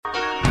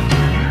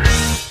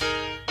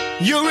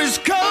You're as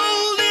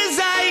cold as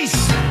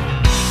ice.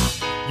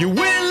 You're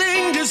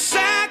willing to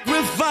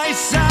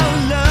sacrifice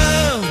our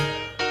love.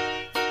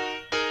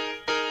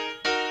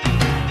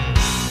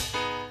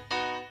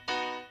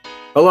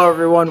 Hello,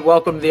 everyone.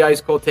 Welcome to the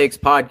Ice Cold Takes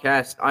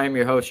podcast. I am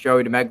your host,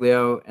 Joey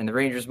DeMeglio, and the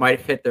Rangers might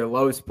have hit their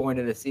lowest point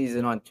of the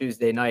season on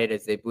Tuesday night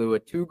as they blew a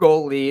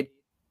 2-goal lead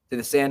to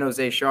the San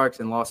Jose Sharks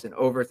and lost in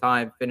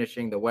overtime,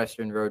 finishing the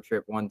Western road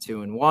trip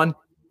 1-2-1.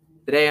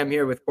 Today, I'm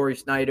here with Corey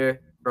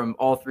Snyder from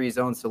all three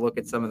zones to look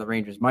at some of the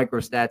Rangers'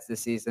 microstats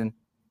this season,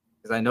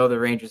 because I know the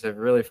Rangers have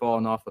really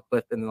fallen off a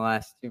cliff in the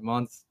last 2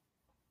 months.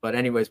 But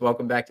anyways,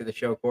 welcome back to the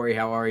show, Corey.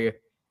 How are you?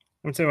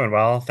 I'm doing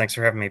well. Thanks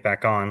for having me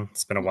back on.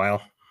 It's been a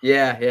while.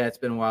 Yeah, it's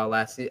been a while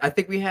last season. I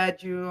think we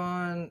had you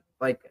on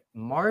like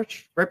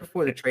March, right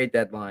before the trade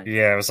deadline.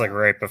 Yeah, it was like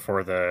right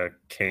before the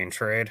Kane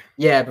trade.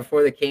 Yeah,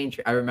 before the Kane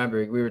trade. I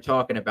remember we were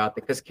talking about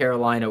that because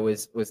Carolina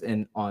was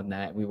in on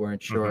that. We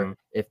weren't sure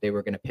if they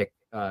were going to pick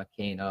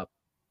Kane up.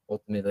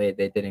 Ultimately,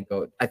 they didn't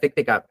go. I think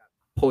they got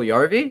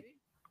Puljujarvi.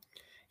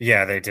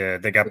 Yeah, they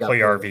did. They got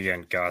Puljujarvi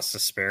and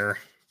Gostisbehere.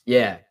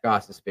 Yeah,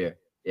 Gostisbehere.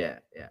 Yeah.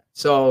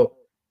 So,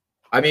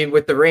 I mean,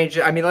 with the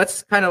Rangers,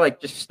 let's kind of like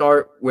just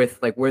start with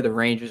like where the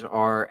Rangers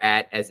are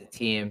at as a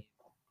team.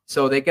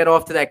 So they get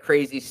off to that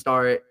crazy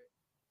start,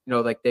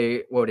 like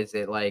they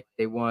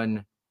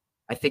won,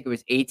 I think it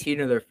was 18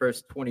 of their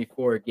first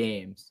 24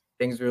 games.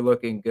 Things were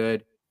looking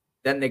good.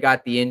 Then they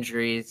got the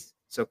injuries.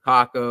 So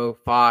Kakko,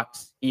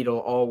 Fox,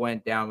 Hedel all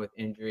went down with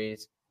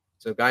injuries.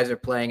 So guys are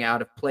playing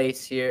out of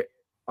place here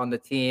on the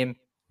team.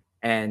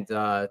 And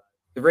the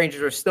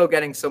Rangers are still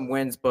getting some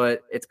wins,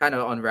 but it's kind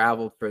of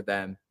unraveled for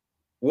them.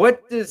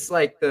 What does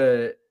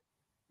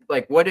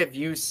what have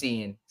you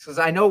seen? Because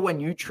I know when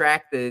you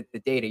track the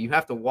data, you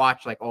have to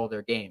watch like all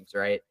their games,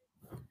 right?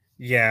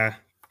 Yeah,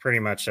 pretty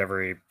much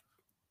every,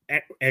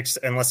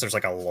 unless there's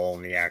like a lull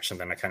in the action,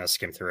 then I kind of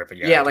skim through it. But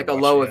yeah, like a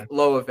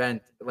low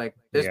event. Like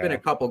there's been a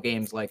couple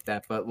games like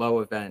that, but low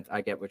event.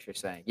 I get what you're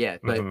saying. Yeah,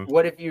 but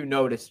what have you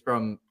noticed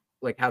from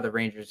like how the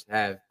Rangers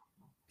have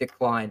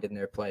declined in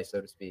their play,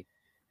 so to speak?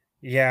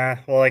 Yeah,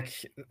 well, like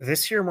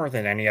this year more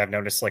than any, I've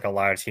noticed like a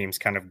lot of teams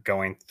kind of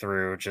going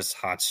through just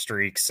hot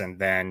streaks and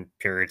then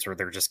periods where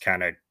they're just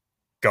kind of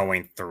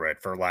going through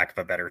it, for lack of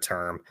a better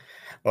term.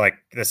 Like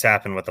this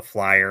happened with the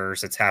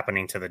Flyers. It's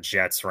happening to the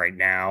Jets right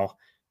now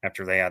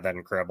after they had that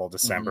incredible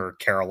December.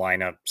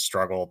 Carolina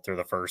struggled through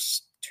the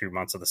first 2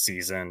 months of the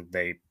season.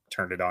 They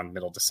turned it on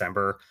middle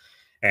December.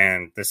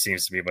 And this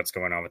seems to be what's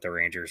going on with the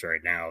Rangers right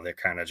now. They're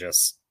kind of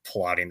just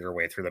plodding their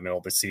way through the middle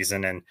of the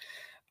season. And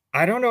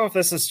I don't know if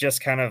this is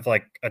just kind of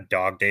like a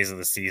dog days of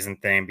the season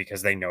thing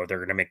because they know they're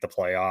going to make the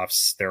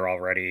playoffs.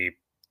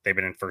 They've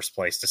been in first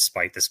place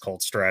despite this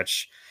cold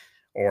stretch,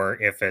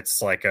 or if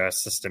it's like a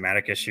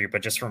systematic issue.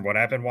 But just from what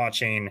I've been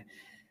watching,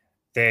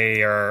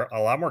 they are a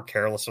lot more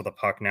careless with the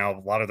puck now. A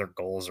lot of their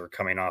goals are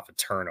coming off of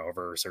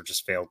turnovers or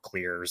just failed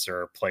clears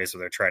or plays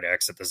where they try to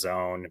exit the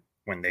zone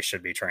when they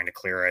should be trying to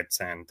clear it.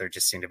 And they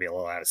just seem to be a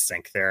little out of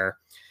sync there.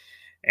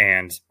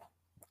 And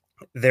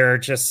they're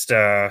just,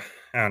 I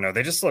don't know,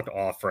 they just look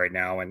off right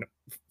now. And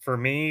for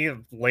me,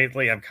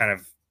 lately, I'm kind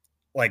of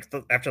like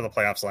after the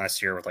playoffs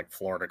last year with like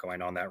Florida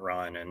going on that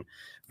run and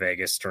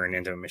Vegas turning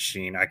into a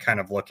machine, I kind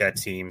of look at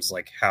teams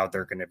like how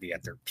they're going to be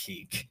at their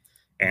peak.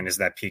 And is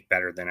that peak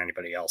better than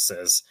anybody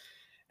else's?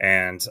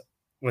 And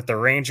with the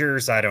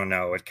Rangers, I don't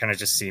know. It kind of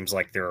just seems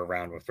like they're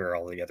around with where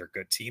all the other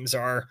good teams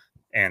are.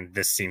 And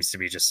this seems to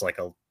be just like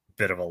a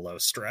bit of a low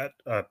stretch,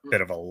 a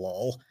bit of a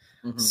lull.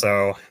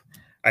 So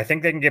I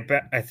think they can get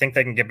back. I think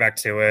they can get back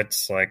to it.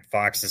 Like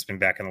Fox has been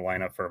back in the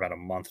lineup for about a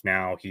month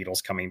now.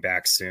 Hedel's coming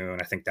back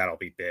soon. I think that'll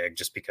be big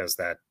just because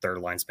that third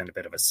line's been a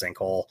bit of a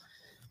sinkhole.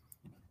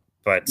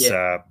 But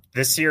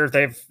this year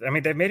they've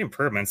made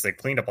improvements. They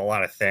cleaned up a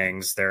lot of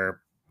things.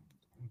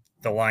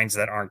 The lines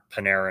that aren't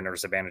Panarin or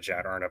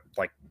Zibanejad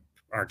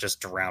aren't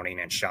just drowning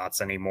in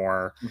shots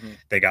anymore.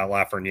 They got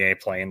Lafreniere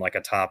playing like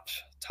a top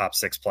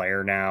 6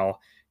 player now.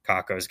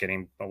 Kakko's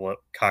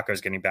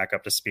getting back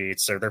up to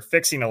speed. So they're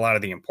fixing a lot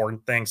of the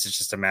important things. It's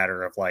just a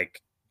matter of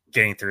like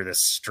getting through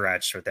this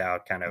stretch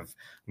without kind of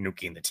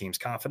nuking the team's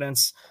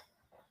confidence.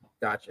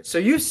 Gotcha. So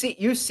you see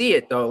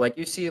it though, like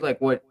you see like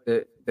what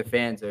the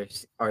fans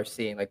are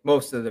seeing, like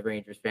most of the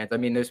Rangers fans. I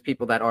mean, there's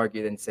people that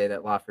argue and say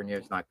that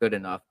Lafreniere is not good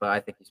enough, but I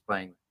think he's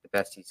playing the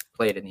best he's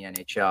played in the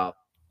NHL,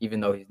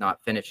 even though he's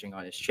not finishing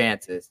on his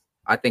chances.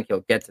 I think he'll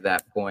get to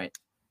that point.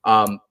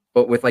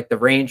 But with like the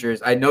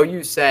Rangers, I know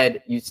you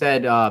said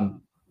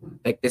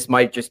like this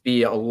might just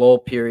be a lull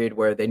period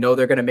where they know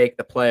they're going to make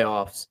the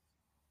playoffs,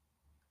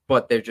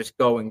 but they're just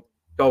going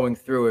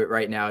through it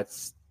right now.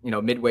 It's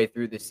midway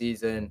through the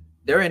season.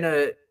 They're in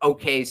a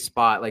okay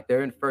spot. Like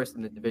they're in first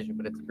in the division,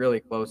 but it's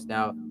really close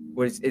now.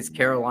 Is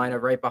Carolina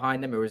right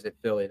behind them, or is it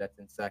Philly that's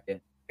in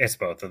second? It's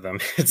both of them.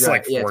 It's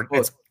like four.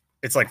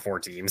 It's like 4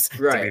 teams.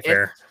 Right. To be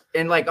fair.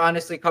 And like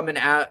honestly, coming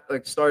out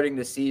like starting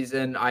the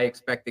season, I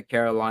expected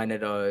Carolina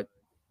to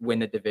win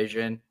the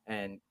division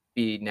and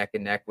be neck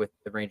and neck with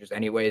the Rangers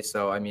anyway.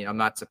 So, I mean, I'm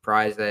not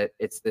surprised that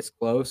it's this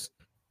close.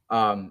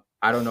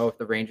 I don't know if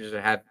the Rangers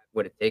have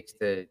what it takes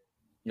to,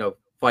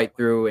 fight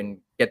through and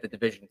get the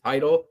division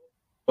title.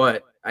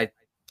 But I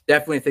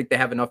definitely think they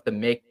have enough to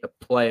make the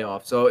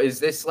playoff. So is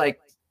this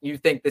like, you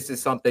think this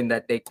is something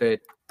that they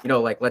could,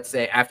 like let's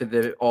say after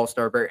the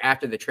All-Star break,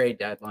 after the trade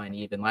deadline,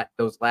 even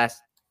those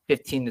last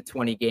 15 to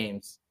 20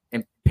 games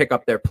and pick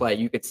up their play,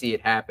 you could see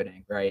it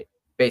happening, right?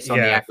 Based on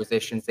the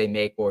acquisitions they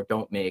make or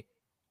don't make.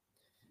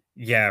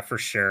 Yeah, for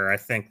sure. I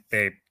think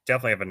they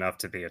definitely have enough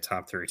to be a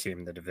top 3 team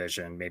in the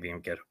division,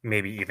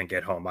 maybe even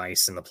get home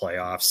ice in the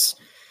playoffs.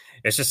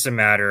 It's just a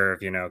matter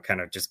of,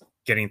 kind of just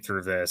getting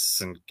through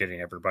this and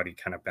getting everybody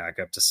kind of back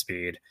up to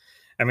speed.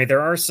 I mean,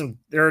 there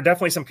are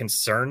definitely some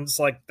concerns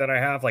like that I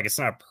have. Like, it's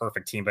not a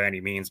perfect team by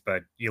any means,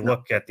 but you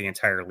look at the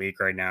entire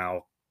league right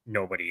now,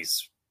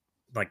 nobody's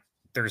like,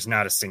 there's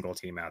not a single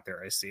team out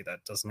there I see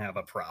that doesn't have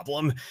a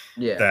problem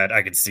that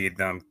I could see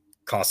them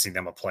costing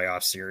them a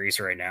playoff series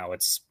right now.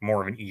 It's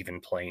more of an even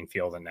playing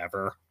field than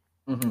ever.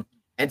 Mm-hmm.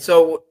 And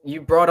so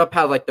you brought up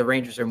how like the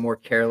Rangers are more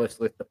careless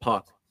with the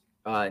puck.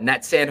 In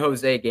that San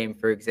Jose game,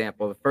 for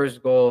example, the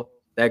first goal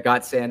that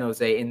got San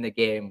Jose in the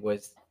game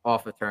was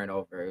off a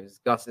turnover. It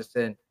was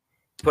Gustafsson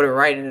put it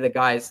right into the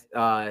guy's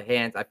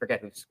hands. I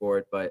forget who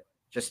scored, but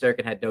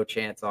Shesterkin had no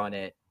chance on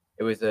it.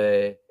 It was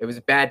a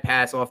bad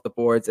pass off the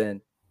boards,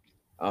 and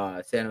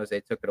San Jose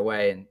took it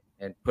away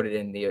and put it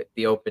in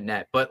the open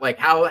net. But like,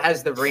 how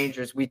has the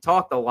Rangers? We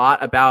talked a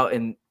lot about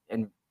in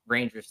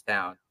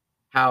Rangerstown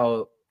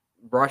how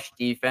rush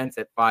defense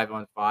at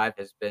 5-on-5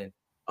 has been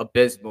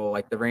abysmal.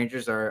 Like the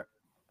Rangers are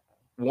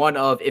one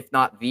of, if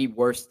not the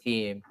worst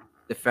team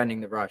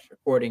defending the rush,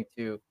 according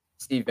to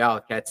Steve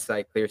Valiquette's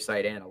site,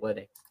 ClearSight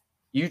Analytics.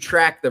 You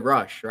track the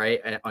rush,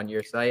 right, on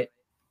your site?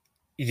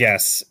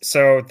 Yes.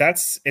 So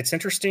it's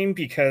interesting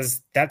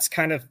because that's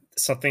kind of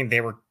something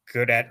they were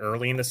good at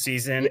early in the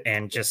season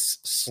and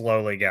just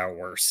slowly got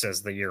worse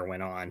as the year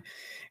went on.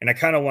 And I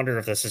kind of wonder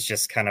if this is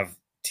just kind of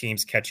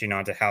teams catching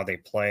on to how they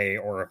play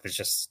or if it's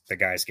just the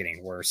guys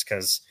getting worse.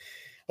 Because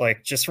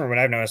like, just from what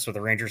I've noticed, what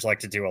the Rangers like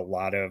to do a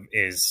lot of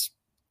is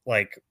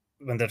like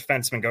when the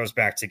defenseman goes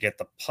back to get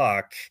the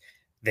puck,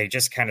 they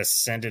just kind of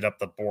send it up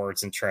the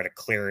boards and try to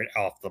clear it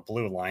off the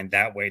blue line.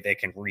 That way they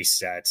can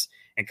reset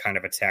and kind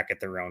of attack at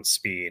their own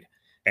speed.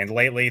 And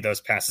lately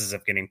those passes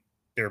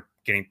they're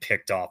getting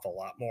picked off a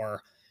lot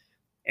more.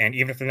 And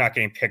even if they're not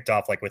getting picked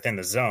off like within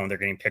the zone, they're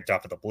getting picked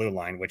off at the blue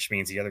line, which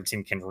means the other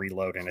team can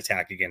reload and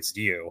attack against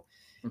you.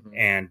 Mm-hmm.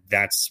 And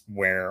that's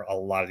where a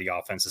lot of the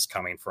offense is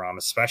coming from,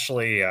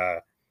 especially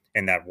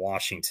in that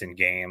Washington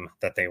game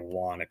that they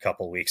won a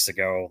couple weeks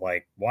ago.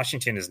 Like,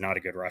 Washington is not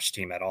a good rush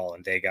team at all.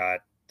 And they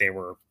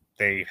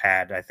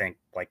had, I think,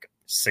 like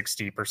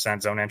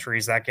 60% zone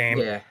entries that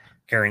game,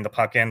 carrying the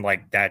puck in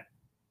like that.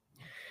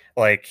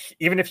 Like,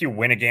 even if you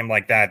win a game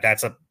like that,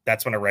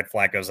 that's when a red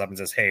flag goes up and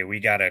says, hey, we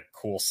got to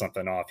cool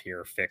something off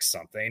here, fix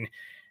something.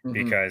 Mm-hmm.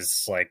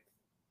 Because like,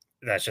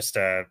 that's just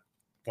a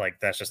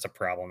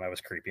problem that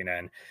was creeping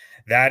in.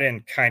 That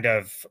and kind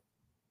of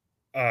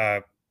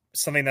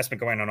something that's been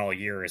going on all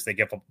year is they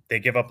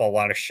give up a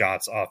lot of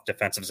shots off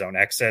defensive zone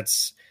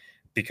exits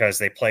because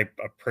they play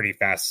a pretty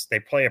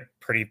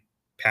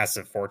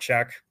passive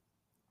forecheck,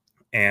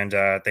 and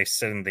they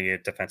sit in the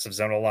defensive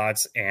zone a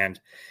lot. And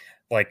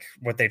like,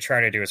 what they try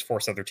to do is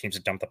force other teams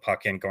to dump the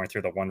puck in, going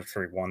through the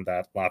 1-3-1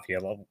 that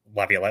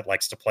Laviolette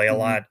likes to play a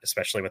lot,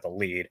 especially with a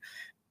lead.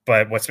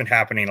 But what's been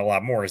happening a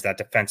lot more is that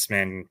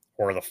defenseman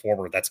or the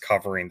forward that's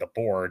covering the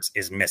boards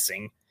is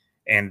missing,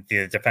 and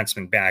the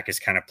defenseman back is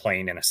kind of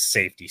playing in a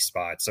safety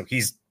spot. So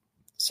he's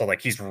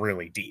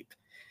really deep.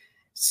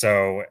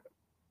 So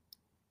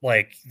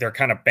like, they're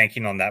kind of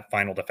banking on that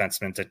final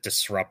defenseman to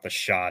disrupt the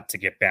shot to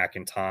get back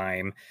in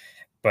time,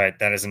 but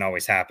that doesn't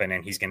always happen.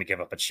 And he's going to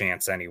give up a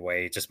chance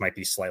anyway. It just might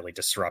be slightly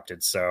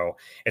disrupted. So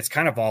it's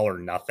kind of all or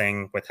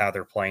nothing with how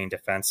they're playing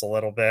defense a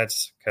little bit,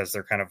 because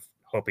they're kind of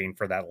hoping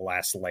for that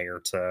last layer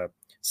to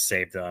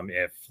save them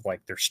if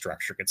like their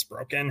structure gets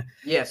broken.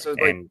 Yeah. So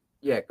go ahead.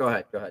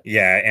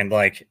 Yeah. And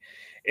like,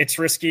 it's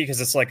risky because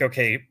it's like,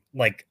 okay,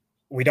 like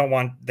they don't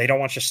want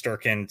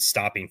Shesterkin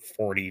stopping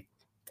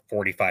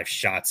 45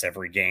 shots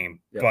every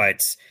game. Yep.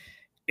 But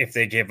if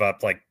they give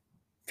up like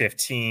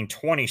 15,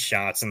 20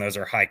 shots and those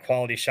are high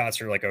quality shots,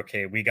 you're like,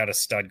 okay, we got a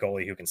stud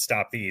goalie who can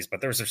stop these,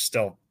 but those are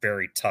still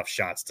very tough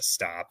shots to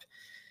stop.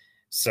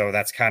 So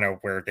that's kind of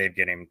where they're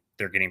getting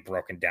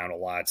broken down a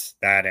lot.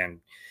 That, and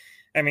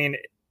I mean,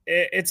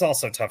 it's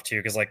also tough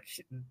too, because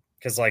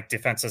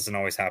defense doesn't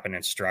always happen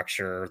in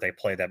structure. They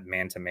play that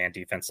man-to-man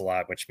defense a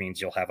lot, which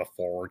means you'll have a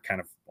forward kind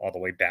of all the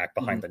way back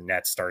behind the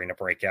net starting to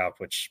break out,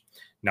 which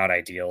not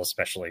ideal,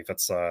 especially if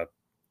it's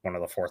one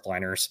of the fourth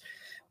liners.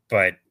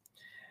 But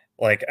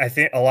like, I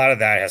think a lot of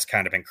that has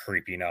kind of been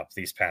creeping up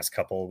these past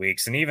couple of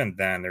weeks. And even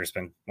then there's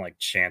been like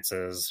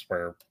chances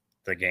where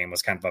the game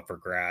was kind of up for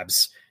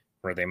grabs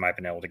where they might have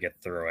been able to get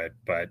through it.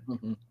 But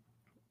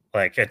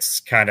like,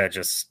 it's kind of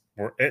just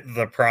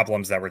the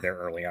problems that were there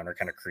early on are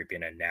kind of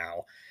creeping in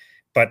now.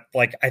 But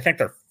like, I think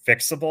they're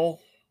fixable.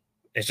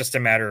 It's just a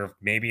matter of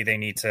maybe they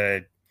need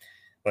to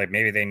kind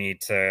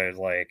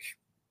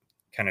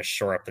of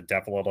shore up the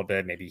depth a little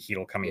bit. Maybe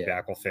Hedl coming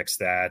back will fix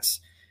that.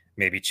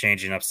 maybe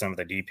changing up some of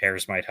the D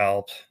pairs might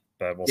help,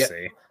 but we'll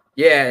see.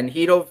 Yeah, and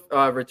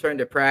Hedo returned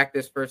to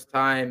practice first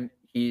time.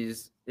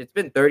 It's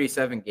been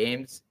 37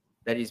 games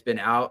that he's been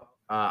out.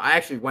 I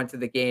actually went to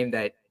the game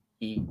that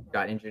he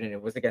got injured in.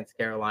 It was against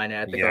Carolina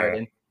at the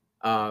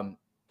Garden.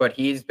 But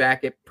he's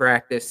back at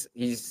practice.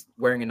 He's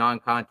wearing a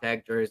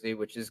non-contact jersey,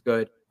 which is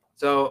good.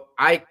 So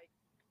I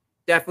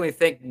definitely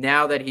think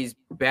now that he's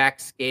back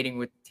skating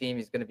with the team,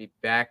 he's going to be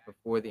back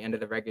before the end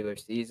of the regular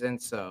season.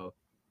 So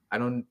I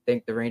don't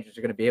think the Rangers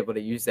are going to be able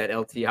to use that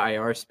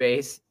LTIR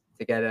space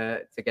to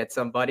get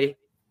somebody.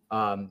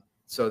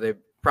 So they're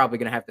probably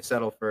going to have to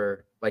settle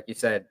for, like you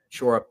said,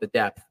 shore up the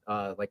depth,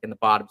 like in the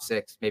bottom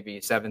six, maybe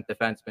a seventh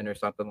defenseman or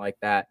something like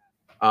that.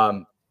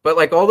 But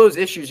like all those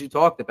issues you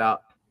talked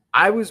about,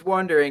 I was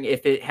wondering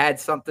if it had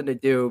something to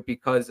do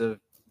because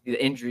of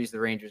the injuries the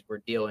Rangers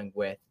were dealing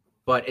with.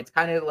 But it's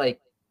kind of like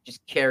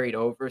just carried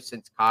over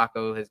since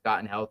Kakko has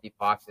gotten healthy.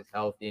 Fox is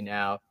healthy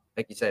now.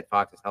 Like you said,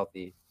 Fox is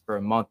healthy for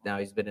a month now.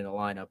 He's been in the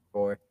lineup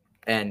for.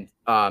 And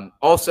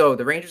also,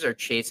 the Rangers are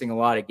chasing a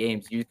lot of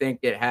games. Do you think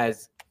it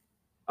has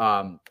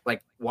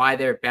like why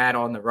they're bad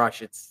on the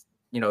rush? It's,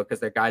 because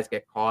their guys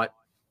get caught.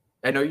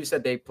 I know you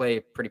said they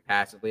play pretty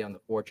passively on the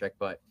forecheck,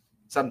 but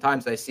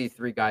sometimes I see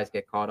three guys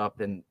get caught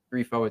up and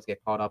three forwards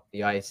get caught up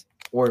the ice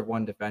or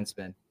one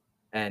defenseman,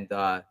 and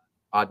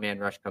odd man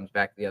rush comes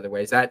back the other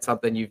way. Is that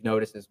something you've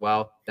noticed as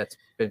well that's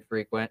been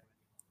frequent?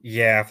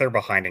 Yeah, if they're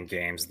behind in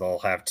games, they'll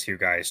have two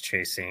guys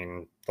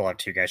chasing. But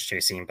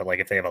like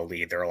if they have a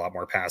lead, they're a lot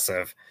more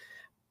passive.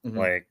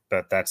 Mm-hmm.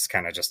 But that's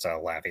kind of just a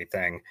Lavi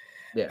thing.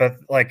 Yeah. But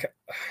like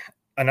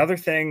another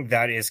thing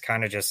that is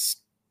kind of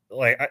just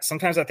like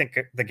sometimes I think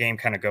the game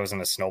kind of goes in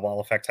a snowball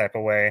effect type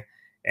of way.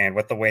 And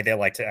with the way they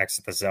like to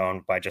exit the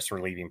zone by just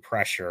relieving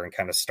pressure and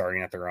kind of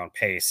starting at their own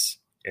pace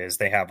is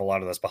they have a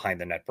lot of those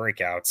behind the net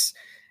breakouts,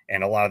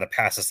 and a lot of the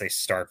passes they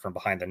start from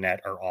behind the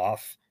net are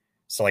off.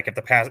 So like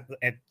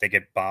if they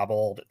get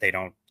bobbled, they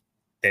don't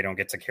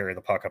get to carry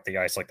the puck up the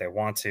ice like they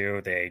want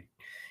to. They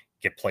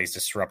get plays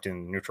disrupted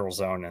in the neutral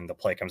zone and the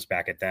play comes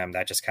back at them.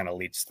 That just kind of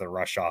leads to the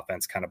rush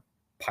offense kind of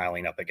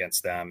piling up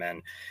against them.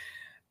 And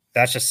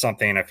that's just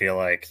something I feel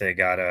like they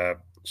got to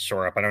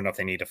shore up. I don't know if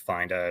they need to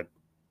find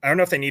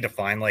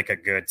like a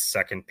good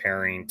second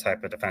pairing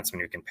type of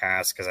defenseman who can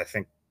pass, because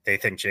they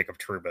think Jacob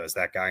Trouba is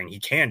that guy, and he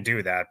can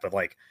do that. But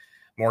like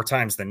more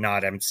times than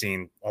not, I'm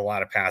seeing a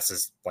lot of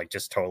passes like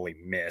just totally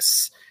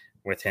miss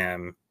with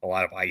him. A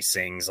lot of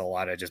icings, a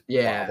lot of just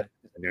the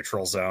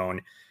neutral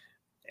zone,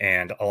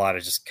 and a lot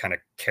of just kind of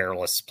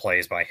careless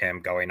plays by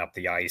him going up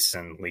the ice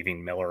and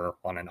leaving Miller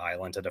on an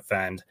island to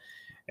defend.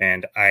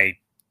 And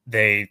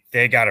they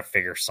got to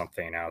figure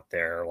something out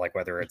there, like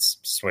whether it's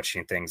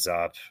switching things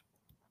up.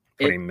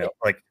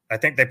 I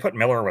think they put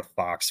Miller with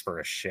Fox for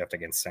a shift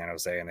against San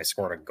Jose, and they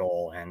scored a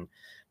goal, and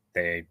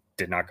they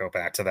did not go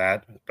back to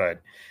that.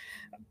 But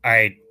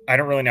I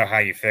don't really know how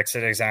you fix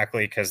it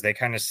exactly, because they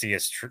kind of see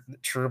as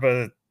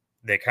Trouba,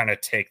 they kind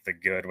of take the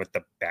good with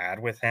the bad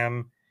with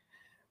him.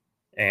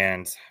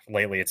 And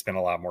lately it's been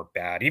a lot more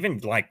bad. Even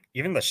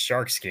the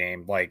Sharks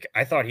game, like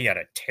I thought he had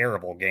a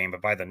terrible game,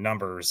 but by the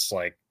numbers,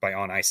 like by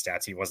on ice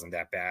stats, he wasn't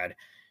that bad.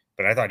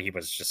 But I thought he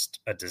was just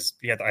I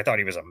thought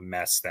he was a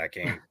mess that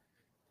game.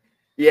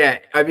 Yeah,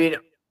 I mean,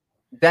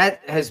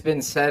 that has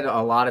been said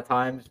a lot of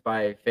times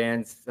by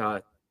fans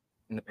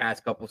in the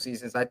past couple of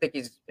seasons. I think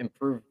he's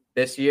improved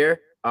this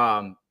year.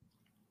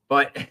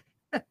 But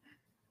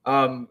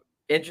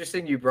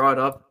interesting you brought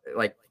up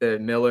like the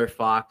Miller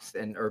Fox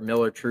or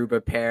Miller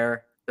Trouba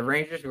pair. The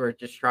Rangers were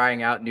just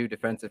trying out new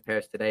defensive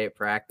pairs today at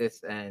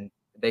practice, and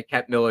they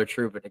kept Miller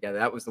Trouba together.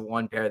 That was the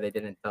one pair they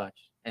didn't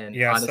touch. And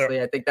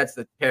honestly, I think that's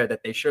the pair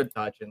that they should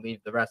touch and leave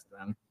the rest of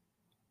them.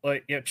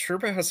 Like, yeah,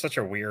 Trouba has such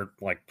a weird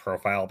like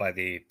profile by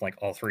the like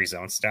all three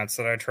zone stats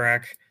that I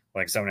track,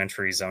 like zone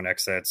entries, zone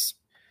exits,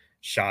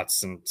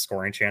 shots, and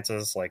scoring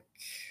chances. Like,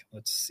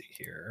 let's see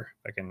here.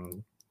 I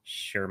can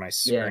share my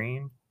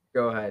screen.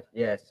 Yeah. Go ahead.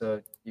 Yeah,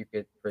 so you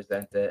could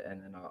present it,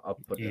 and then I'll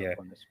put it up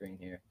on the screen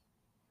here.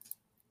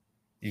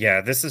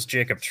 Yeah, this is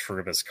Jacob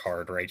Trouba's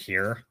card right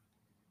here.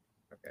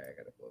 Okay, I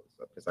gotta blow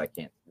this up because I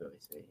can't really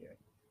see here.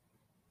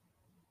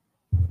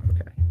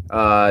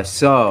 Okay.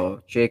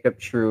 So Jacob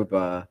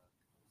Trouba.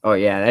 Oh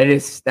yeah,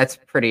 that's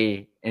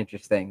pretty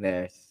interesting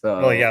there. So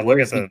look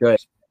at the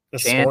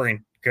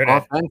scoring. Good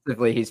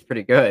offensively, he's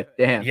pretty good.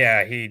 Damn.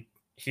 Yeah,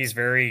 he's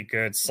very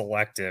good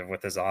selective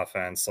with his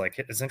offense. Like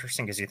it's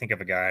interesting because you think of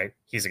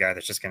he's a guy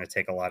that's just going to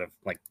take a lot of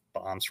like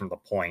bombs from the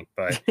point,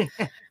 but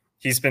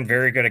he's been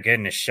very good at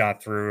getting his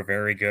shot through,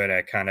 very good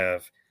at kind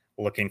of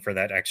looking for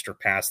that extra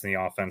pass in the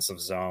offensive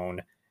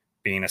zone,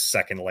 being a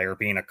second layer,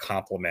 being a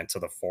complement to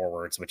the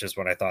forwards, which is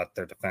what I thought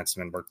their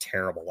defensemen were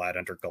terrible at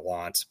under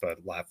Gallant,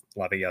 but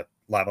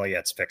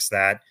Lavallette's fixed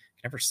that.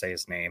 I can never say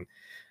his name.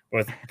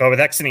 But with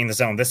exiting the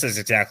zone, this is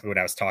exactly what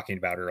I was talking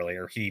about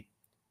earlier. He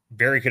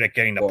very good at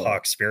getting the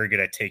pucks, very good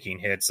at taking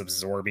hits,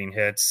 absorbing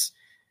hits,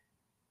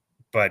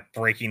 but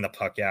breaking the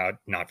puck out,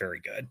 not very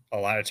good. A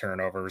lot of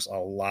turnovers, a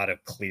lot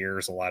of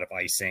clears, a lot of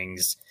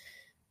icings,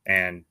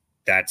 and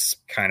that's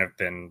kind of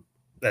been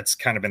that's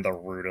kind of been the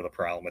root of the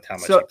problem with how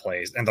much So he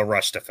plays and the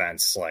rush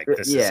defense. Like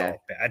this is yeah,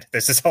 all bad.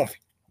 This is all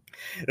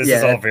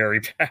yeah,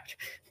 very bad.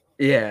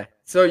 yeah.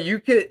 So you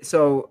could.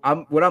 So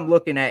what I'm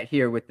looking at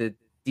here with the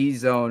D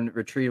zone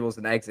retrievals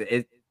and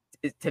exit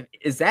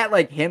is that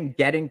like him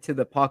getting to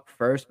the puck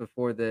first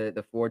before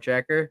the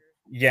forechecker,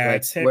 Yeah, like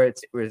it's him. where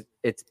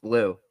it's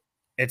blue.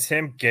 It's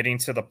him getting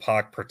to the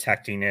puck,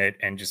 protecting it,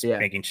 and just Yeah,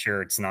 making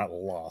sure it's not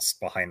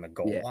lost behind the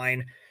goal yeah,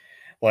 line.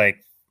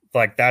 Like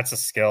that's a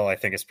skill I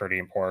think is pretty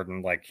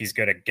important. Like he's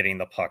good at getting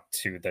the puck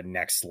to the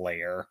next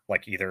layer,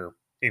 like either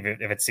if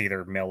it's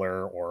either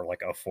Miller or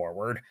like a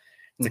forward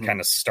to hmm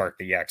kind of start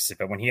the exit.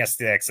 But when he has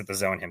to exit the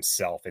zone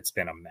himself, it's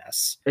been a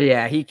mess.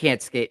 yeah. He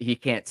can't skate. He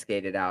can't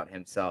skate it out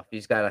himself.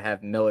 He's got to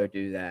have Miller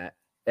do that.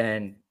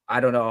 And I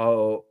don't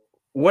know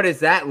what does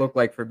that look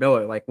like for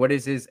Miller. Like, what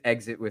is his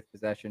exit with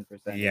possession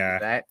percentage? Is Yeah,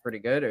 that pretty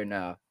good or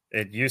no?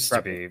 it used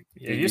to be.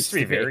 It used to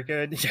be very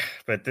good, yeah,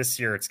 but this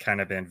year it's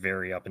kind of been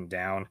very up and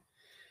down.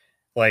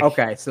 Like,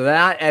 Okay, so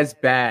not as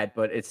bad,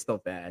 but it's still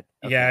bad.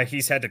 Okay. yeah,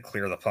 he's had to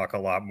clear the puck a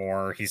lot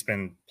more. He's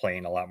been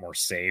playing a lot more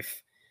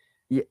safe.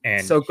 Yeah.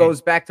 And So it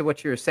goes back to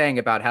what you were saying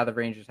about how the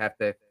Rangers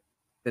the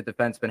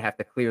defensemen have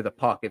to clear the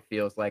puck. It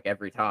feels like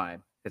every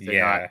time because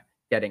they're not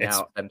getting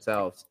out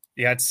themselves.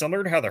 Yeah, it's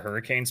similar to how the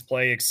Hurricanes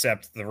play,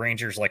 except the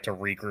Rangers like to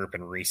regroup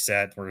and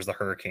reset, whereas the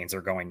Hurricanes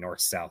are going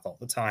north-south all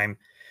the time.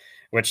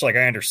 Which, like,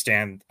 I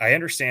understand. I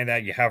understand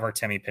that you have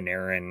Artemi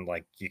Panarin,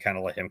 like you kind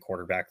of let him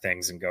quarterback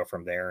things and go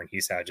from there, and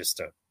he's had just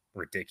a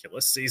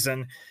ridiculous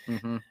season.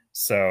 Mm-hmm.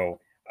 So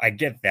I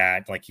get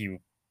that. Like you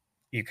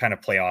kind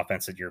of play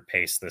offense at your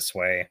pace this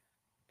way,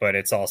 but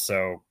it's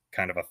also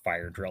kind of a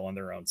fire drill in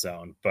their own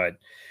zone. But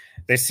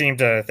they think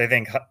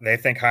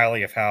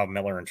highly of how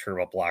Miller and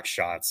Trouba block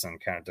shots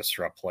and kind of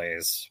disrupt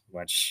plays,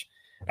 which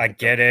I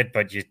get it,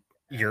 but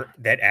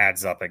that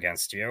adds up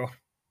against you.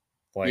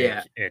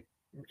 Like it,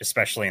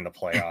 especially in the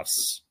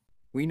playoffs.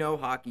 We know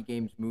hockey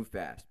games move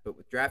fast, but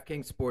with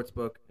DraftKings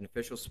Sportsbook, an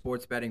official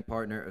sports betting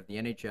partner of the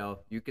NHL,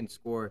 you can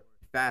score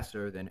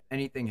faster than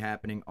anything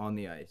happening on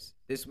the ice.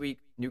 This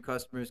week, new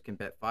customers can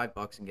bet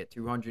 $5 and get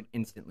 $200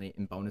 instantly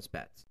in bonus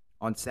bets.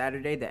 On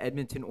Saturday, the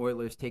Edmonton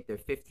Oilers take their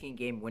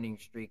 15-game winning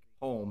streak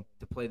home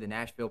to play the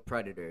Nashville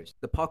Predators.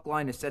 The puck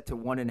line is set to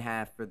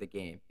 1.5 for the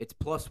game. It's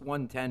plus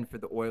 110 for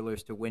the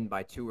Oilers to win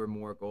by 2 or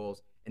more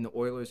goals, and the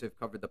Oilers have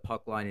covered the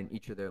puck line in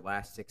each of their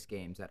last 6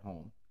 games at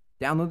home.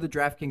 Download the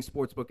DraftKings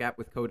Sportsbook app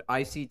with code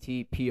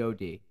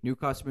ICTPOD. New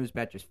customers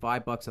bet just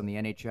 $5 on the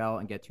NHL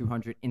and get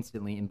 $200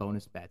 instantly in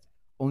bonus bets.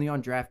 Only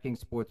on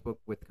DraftKings Sportsbook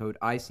with code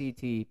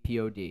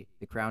ICTPOD.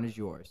 The crown is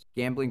yours.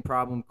 Gambling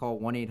problem? Call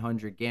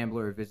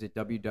 1-800-GAMBLER or visit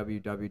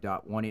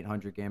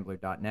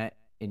www.1800gambler.net.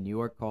 In New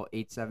York, call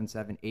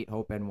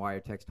 877-8-HOPE-NY or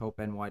text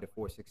HOPE-NY to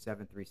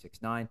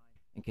 467-369.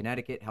 In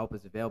Connecticut, help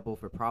is available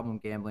for problem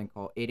gambling.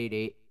 Call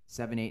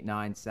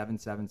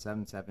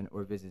 888-789-7777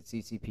 or visit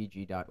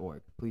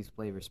ccpg.org. Please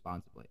play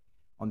responsibly.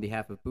 On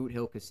behalf of Boot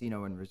Hill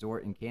Casino and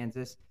Resort in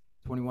Kansas,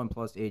 21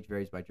 plus age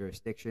varies by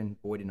jurisdiction,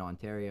 void in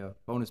Ontario.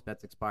 Bonus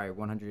bets expire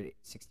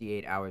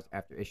 168 hours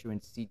after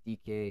issuance. See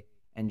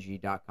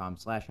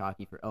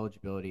DKNG.com/hockey for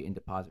eligibility and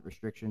deposit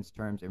restrictions,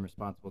 terms, and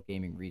responsible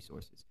gaming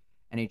resources.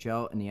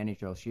 NHL and the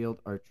NHL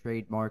Shield are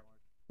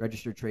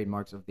registered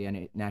trademarks of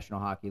the National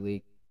Hockey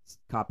League.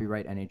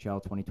 Copyright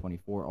NHL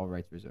 2024, all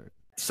rights reserved.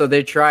 So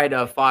they tried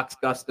Fox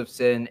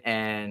Gustafson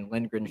and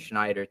Lindgren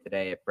Schneider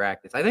today at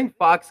practice. I think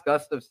Fox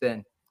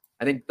Gustafson,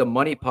 I think the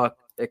money puck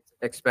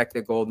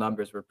expected goal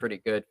numbers were pretty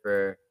good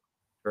for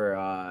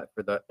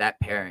that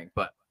pairing,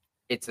 but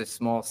it's a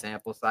small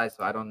sample size,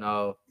 so I don't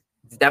know.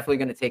 It's definitely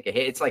going to take a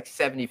hit. It's like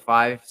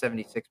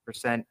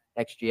 76%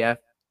 XGF.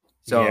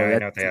 So yeah, I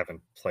know they haven't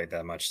played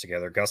that much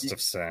together.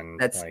 Gustafson,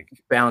 that's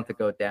bound to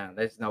go down.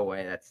 There's no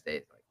way that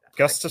stays like that.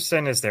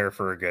 Gustafson is there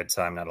for a good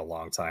time, not a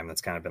long time.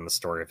 That's kind of been the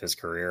story of his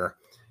career.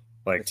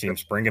 Like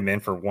teams bring him in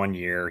for 1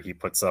 year. He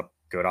puts up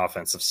good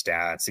offensive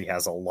stats. He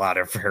has a lot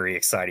of very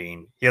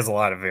exciting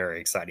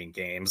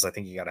games. I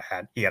think he had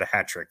a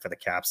hat trick for the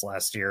Caps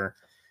last year.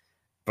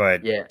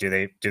 But do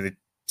the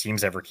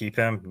teams ever keep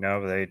him?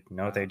 No, they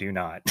do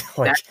not.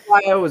 That's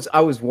why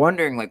I was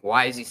wondering, like,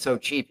 why is he so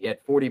cheap? He had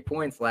 40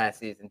 points last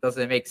season.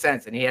 Doesn't it make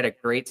sense? And he had a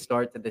great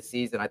start to the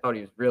season. I thought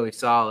he was really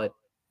solid.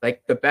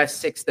 Like the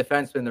best 6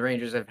 defensemen the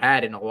Rangers have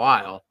had in a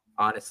while,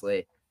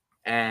 honestly.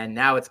 And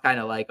now it's kind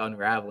of like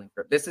unraveling.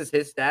 This is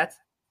his stats.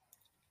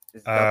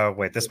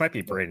 Wait, this might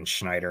be Braden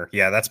Schneider.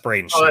 Yeah, that's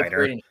Braden Schneider. That's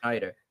Braden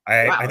Schneider.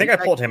 I think I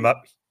pulled him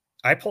up.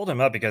 I pulled him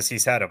up because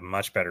he's had a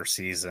much better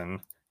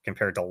season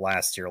compared to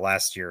last year.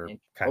 Last year,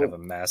 kind of a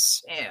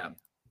mess. Damn.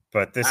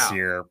 But this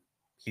year,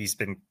 he's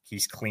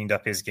cleaned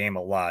up his game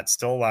a lot.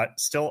 Still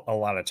a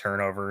lot of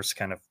turnovers,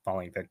 kind of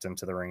falling victim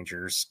to the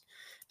Rangers'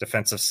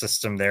 defensive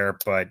system there,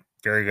 but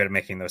very good at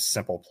making those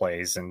simple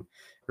plays and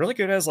really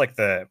good as like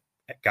the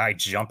guy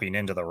jumping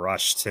into the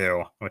rush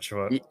too, which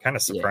was kind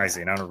of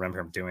surprising. I don't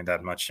remember him doing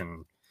that much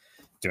when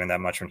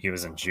he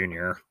was in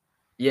junior.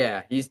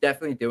 Yeah, he's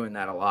definitely doing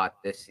that a lot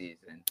this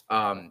season.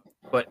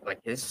 But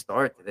like his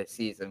start to this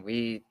season,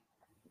 we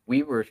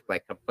we were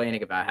like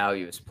complaining about how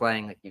he was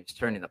playing, like he was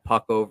turning the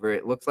puck over.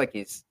 It looks like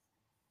he's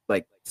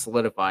like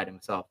solidified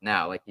himself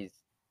now. Like he's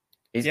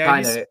Yeah,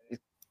 kind of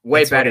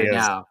way that's what he better is.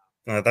 now.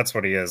 That's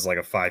what he is, like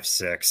a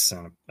 5'6",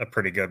 and a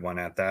pretty good one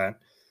at that.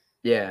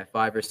 Yeah,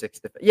 5 or 6.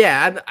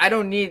 Yeah, I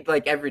don't need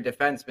like every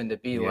defenseman to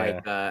be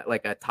Yeah.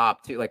 like a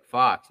top 2, like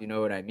Fox. You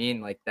know what I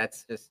mean? Like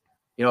that's just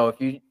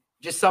if you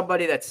just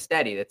somebody that's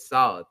steady, that's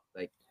solid,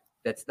 like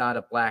that's not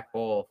a black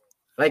hole.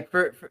 Like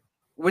for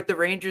what the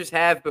Rangers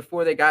have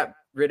before they got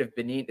rid of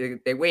Benino,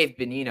 they waived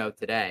Benino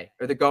today,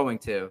 or they're going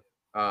to.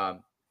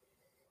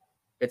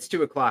 It's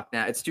 2:00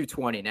 now. It's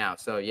 2:20 now.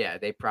 So yeah,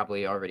 they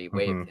probably already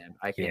waived him.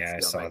 I can't Yeah, I see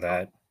on saw my phone.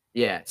 that.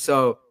 Yeah,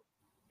 so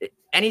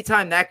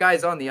anytime that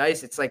guy's on the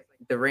ice, it's like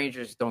the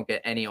Rangers don't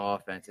get any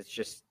offense. It's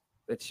just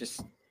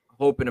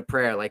hope and a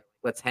prayer. Like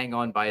let's hang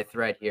on by a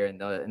thread here in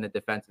the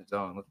defensive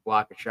zone. Let's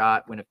block a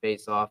shot, win a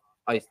face-off,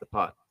 ice the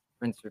puck,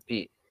 rinse,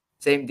 repeat.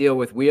 Same deal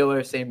with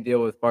Wheeler. Same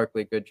deal with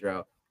Barclay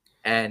Goodrow.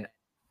 And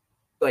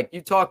like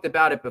you talked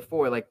about it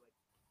before, like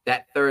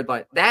that third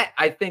line. That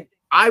I think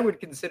I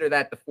would consider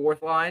that the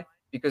fourth line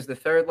because the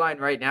third line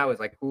right now is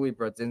like Cooley,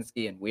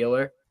 Brodzinski, and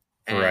Wheeler.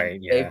 And Right,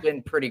 yeah. they've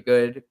been pretty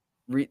good.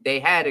 They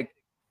had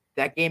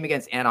that game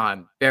against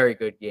Anaheim, very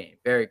good game,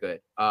 very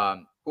good.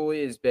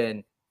 Cooley has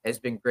been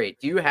great.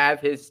 Do you have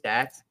his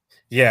stats?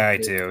 Yeah, I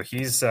do.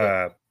 He's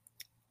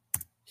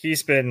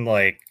been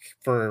like,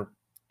 for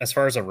as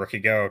far as a rookie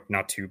go,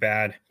 not too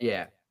bad.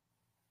 Yeah.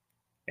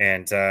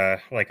 And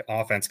like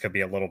offense could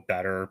be a little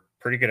better.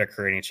 Pretty good at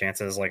creating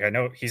chances. Like I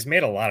know he's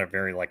made a lot of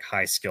very like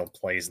high skilled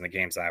plays in the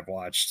games I've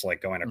watched,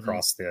 like going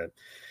across the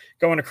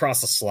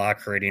slot,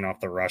 creating off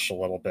the rush a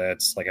little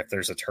bit. Like if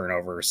there's a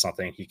turnover or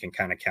something, he can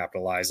kind of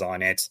capitalize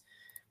on it.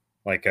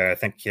 Like I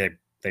think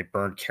they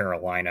burned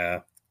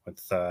Carolina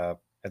with I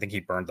think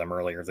he burned them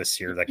earlier this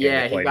year. That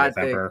game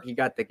he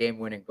got the game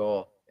winning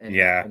goal.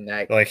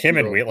 Like him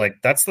and Wheeler,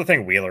 like that's the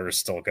thing Wheeler is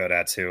still good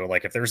at too.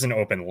 Like if there's an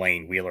open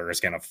lane, Wheeler is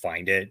going to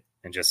find it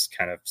and just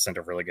kind of send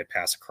a really good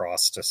pass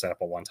across to set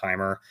up a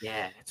one-timer.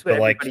 Yeah, that's what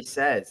everybody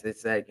says.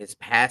 It's like his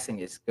passing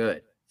is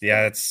good.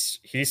 Yeah,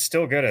 he's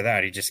still good at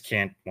that. He just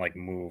can't like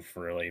move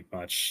really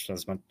much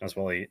as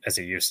well as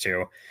he used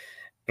to.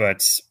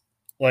 But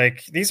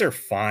like these are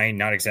fine,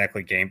 not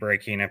exactly game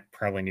breaking. I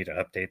probably need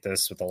to update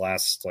this with the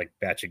last like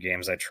batch of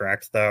games I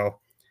tracked though.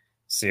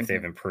 See if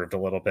they've improved a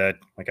little bit.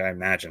 Like I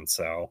imagine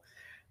so.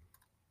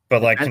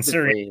 But like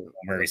considering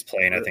where he's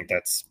playing, I think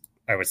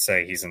I would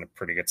say he's in a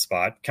pretty good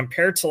spot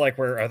compared to like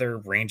where other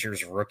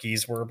Rangers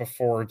rookies were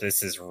before.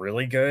 This is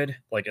really good,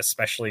 like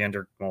especially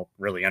under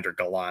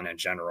Gallant in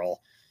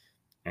general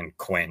and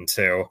Quinn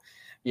too.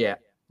 Yeah.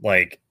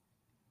 Like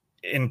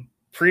in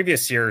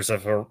previous years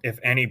if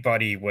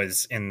anybody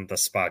was in the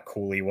spot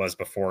Cooley was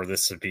before,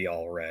 this would be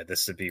all red.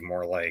 This would be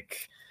more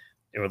like,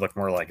 it would look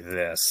more like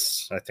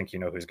this. I think you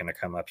know who's going to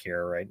come up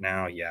here right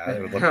now. Yeah.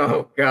 It would look,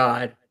 oh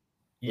God.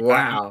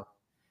 Wow.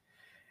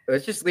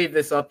 Let's just leave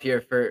this up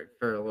here for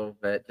a little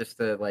bit, just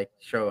to like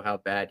show how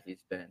bad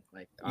he's been.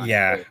 Like, honestly.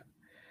 Yeah,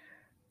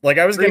 like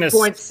I was going to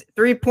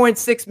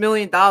 $3.6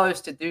 million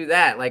to do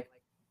that. Like,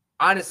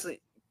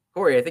 honestly,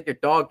 Corey, I think your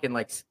dog can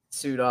like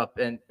suit up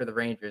and for the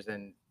Rangers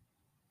and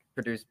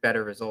produce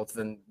better results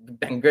than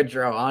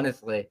Goodrow.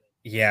 Honestly,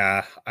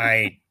 yeah,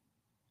 I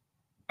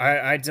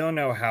don't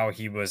know how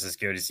he was as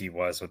good as he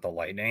was with the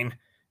Lightning.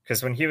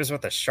 Because when he was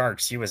with the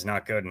Sharks, he was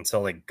not good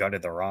until they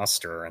gutted the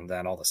roster, and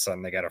then all of a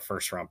sudden they got a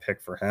first-round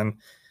pick for him.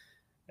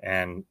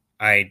 And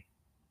I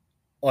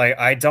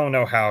don't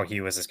know how he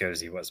was as good as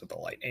he was with the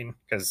Lightning.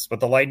 Because with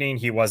the Lightning,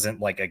 he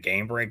wasn't like a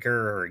game breaker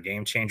or a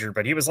game changer,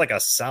 but he was like a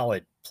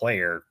solid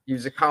player. He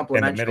was a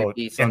complimentary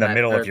piece in the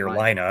middle of your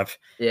lineup.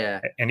 Yeah,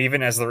 and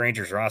even as the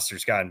Rangers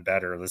roster's gotten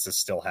better, this is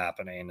still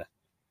happening.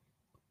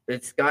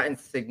 It's gotten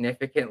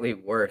significantly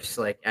worse,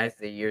 like as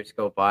the years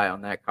go by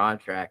on that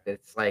contract.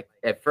 It's like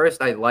at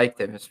first I liked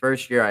him. His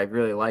first year I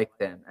really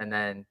liked him, and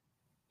then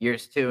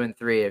years 2 and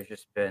 3 have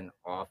just been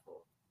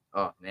awful.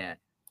 Oh man.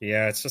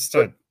 Yeah, it's just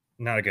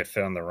not a good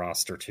fit on the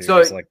roster too.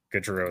 So like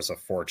Goodrow is a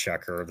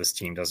forechecker. This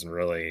team doesn't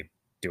really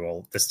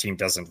play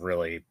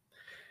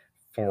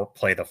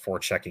the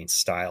forechecking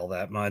style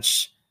that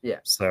much. Yeah.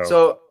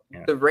 So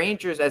yeah. The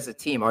Rangers as a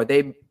team, are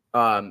they?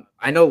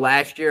 I know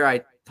last year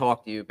I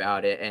talked to you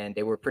about it, and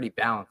they were pretty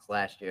balanced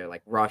last year,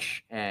 like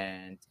rush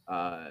and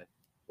forecheck.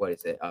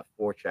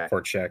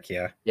 Forecheck,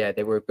 yeah. Yeah,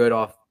 they were good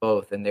off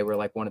both, and they were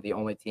like one of the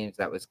only teams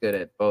that was good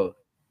at both.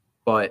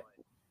 But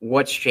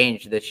what's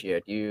changed this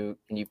year?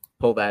 Can you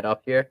pull that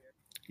up here?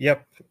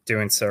 Yep,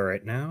 doing so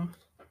right now.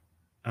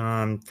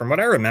 From what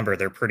I remember,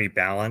 they're pretty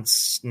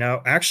balanced.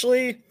 No,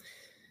 actually,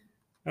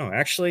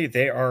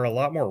 they are a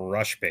lot more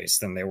rush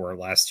based than they were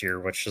last year,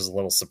 which is a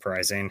little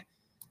surprising.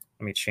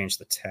 Let me change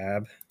the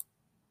tab.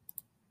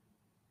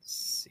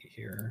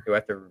 Here. Do I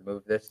have to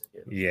remove this?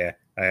 Yeah,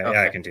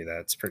 I can do that.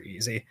 It's pretty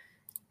easy.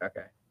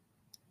 Okay.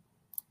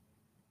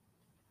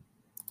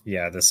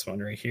 Yeah, this one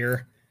right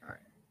here. All right.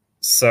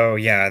 So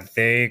yeah,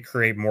 they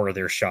create more of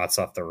their shots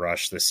off the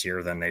rush this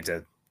year than they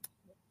did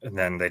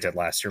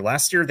last year.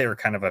 Last year they were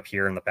kind of up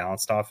here in the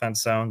balanced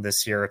offense zone.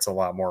 This year it's a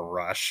lot more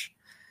rush.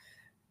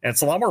 And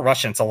it's a lot more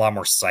Russian. It's a lot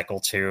more cycle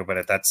too,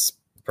 but that's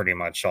pretty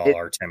much all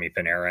Artemi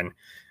Panarin.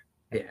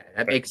 Yeah,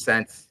 that makes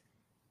sense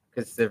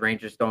because the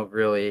Rangers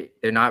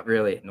they're not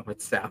really a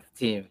north-south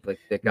team. Like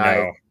the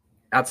guy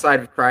outside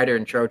of Kreider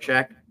and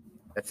Trocheck,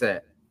 that's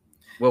it.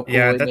 Will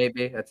Cooley,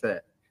 maybe, that's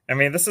it. I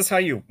mean, this is how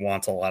you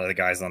want a lot of the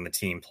guys on the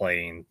team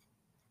playing.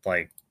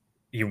 Like,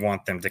 you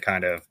want them to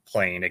kind of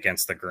playing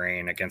against the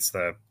grain,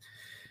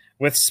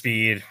 with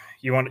speed.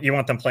 You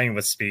want them playing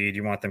with speed.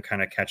 You want them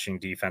kind of catching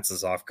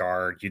defenses off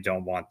guard. You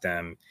don't want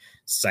them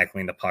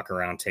cycling the puck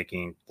around,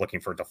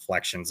 looking for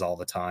deflections all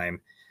the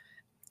time.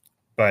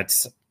 But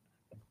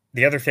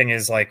the other thing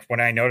is, like, when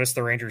I notice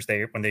the Rangers,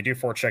 when they do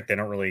forecheck,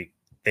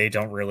 they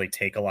don't really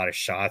take a lot of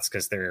shots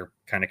because they're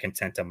kind of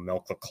content to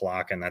milk the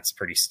clock, and that's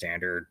pretty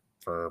standard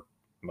for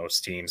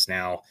most teams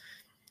now.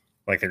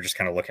 Like, they're just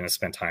kind of looking to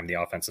spend time in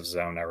the offensive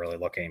zone, not really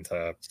looking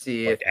to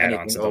add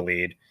on to the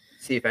lead.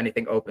 See if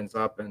anything opens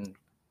up, and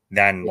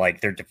then I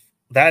think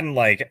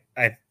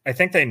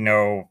they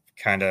know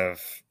like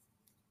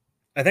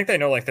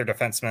their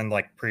defensemen,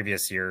 like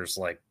previous years,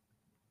 like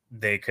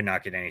they could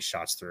not get any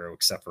shots through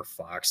except for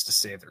Fox to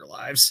save their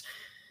lives.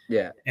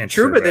 Yeah, and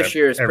Trouba this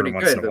year is pretty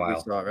good. That we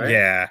saw, right?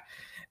 Yeah,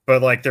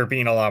 but like they're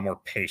being a lot more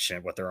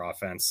patient with their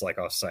offense, like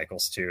off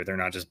cycles too. They're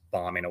not just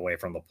bombing away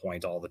from the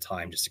point all the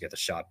time just to get the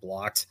shot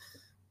blocked.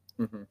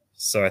 Mm-hmm.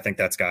 So I think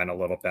that's gotten a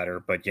little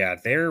better. But yeah,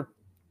 they're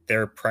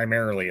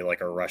primarily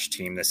like a rush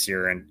team this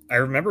year, and I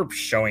remember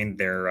showing like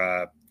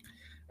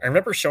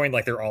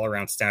their all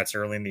around stats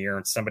early in the year,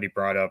 and somebody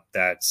brought up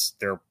that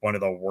they're one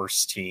of the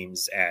worst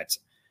teams at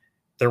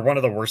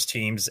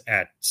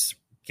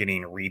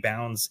getting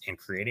rebounds and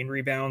creating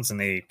rebounds, and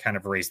they kind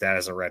of raised that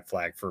as a red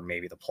flag for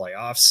maybe the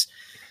playoffs,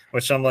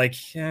 which I'm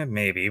like, yeah,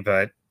 maybe,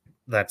 but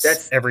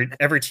that's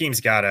every team's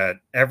got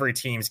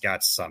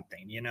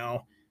something, you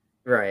know?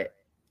 Right.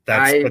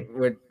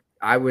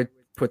 I would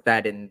put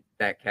that in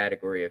that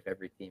category if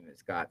every team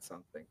has got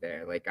something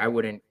there. Like, I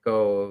wouldn't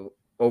go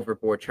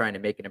overboard trying to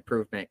make an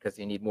improvement because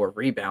you need more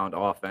rebound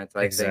offense.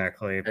 I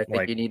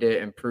think you need to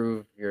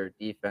improve your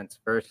defense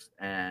first,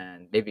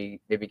 and maybe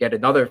get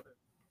another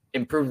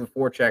improve the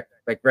forecheck,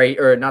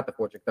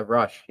 the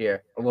rush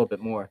here a little bit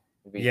more.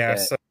 Yeah,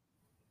 so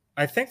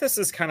I think this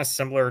is kind of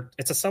similar.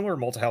 It's a similar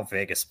mold to how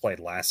Vegas played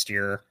last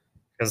year,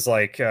 because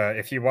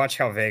if you watch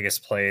how Vegas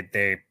played,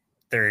 they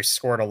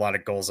scored a lot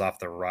of goals off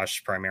the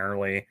rush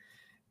primarily,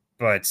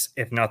 but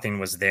if nothing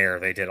was there,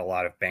 they did a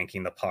lot of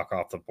banking the puck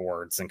off the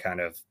boards and kind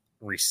of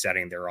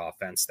resetting their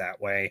offense that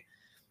way,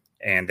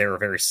 and they were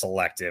very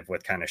selective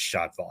with kind of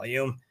shot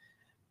volume.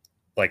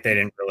 Like, they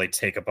didn't really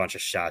take a bunch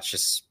of shots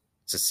just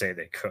to say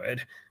they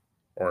could,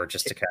 or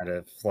just to kind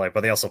of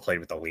but they also played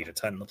with the lead a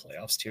ton in the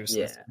playoffs too. So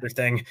that's their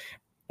thing.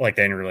 Like,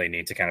 they didn't really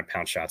need to kind of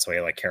pound shots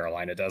away like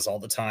Carolina does all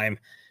the time.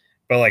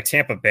 But like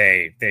Tampa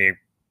Bay,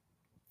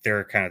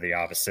 they're kind of the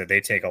opposite.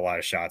 They take a lot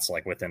of shots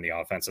like within the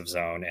offensive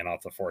zone and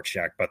off the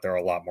forecheck, but they're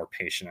a lot more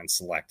patient and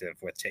selective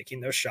with taking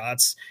those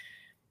shots.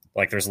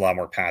 Like, there's a lot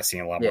more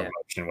passing, a lot more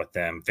motion with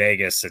them.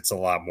 Vegas, it's a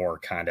lot more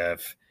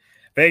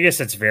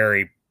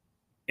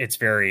it's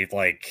very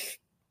like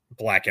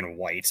black and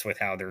white with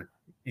how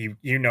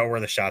you know where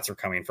the shots are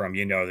coming from.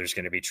 You know there's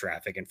going to be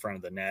traffic in front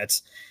of the net,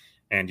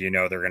 and you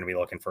know they're going to be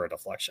looking for a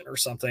deflection or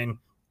something.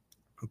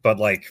 But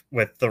like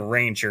with the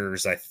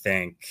Rangers, I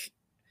think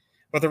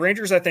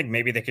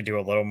maybe they could do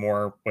a little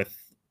more with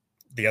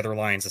the other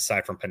lines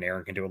aside from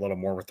Panarin, can do a little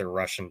more with their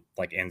Russian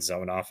like in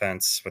zone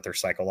offense, with their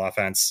cycle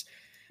offense.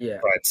 Yeah.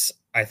 But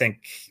I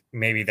think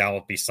maybe that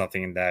will be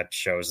something that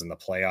shows in the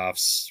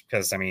playoffs,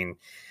 because I mean,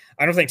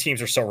 I don't think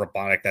teams are so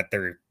robotic that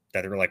they're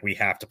like, we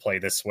have to play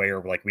this way,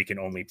 or like we can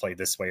only play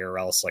this way, or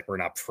else like we're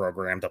not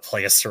programmed to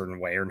play a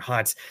certain way or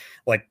not.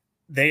 Like,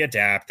 they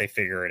adapt, they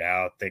figure it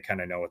out, they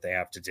kind of know what they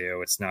have to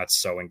do. It's not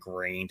so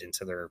ingrained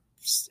into their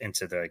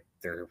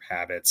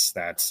habits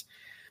that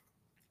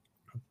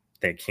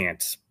they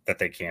can't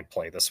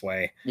play this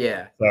way.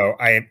 Yeah. So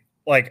I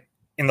like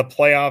in the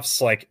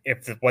playoffs, like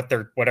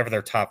whatever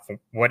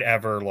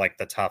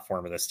the top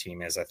form of this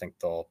team is, I think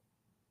they'll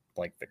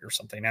like figure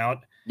something out.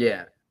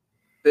 Yeah.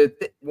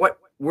 What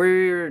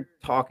we're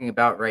talking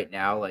about right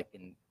now, like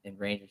in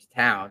Rangers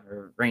Town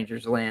or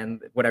Rangers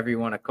land, whatever you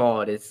want to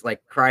call it, is like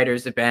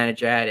Kreider's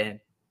advantage and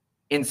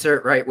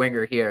insert right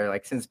winger here.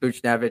 Like, since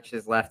Buchnevich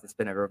has left, it's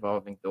been a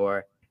revolving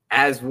door,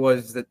 as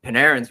was the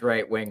Panarin's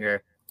right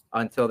winger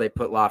until they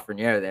put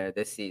Lafreniere there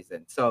this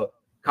season. So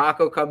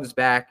Kakko comes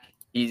back.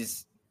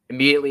 He's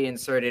immediately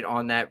inserted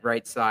on that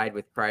right side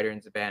with Kreider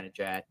and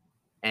Zibanejad,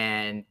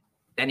 and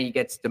then he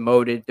gets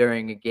demoted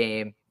during a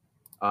game.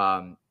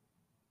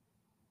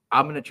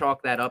 I'm going to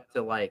chalk that up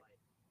to like,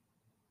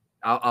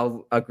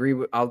 I'll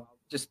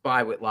just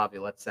buy what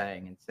Laviolette's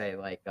saying and say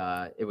like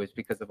it was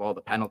because of all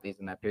the penalties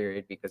in that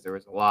period, because there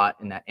was a lot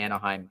in that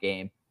Anaheim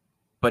game.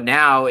 But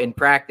now in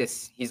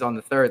practice, he's on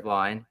the third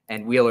line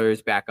and Wheeler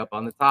is back up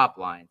on the top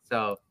line.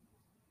 So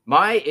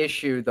my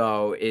issue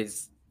though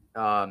is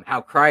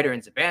how Kreider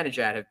and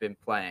Zibanejad have been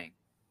playing.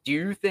 Do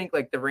you think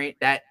like the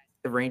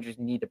Rangers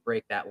need to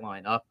break that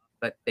line up?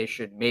 That they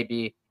should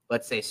maybe,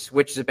 let's say,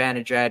 switch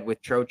Zibanejad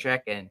with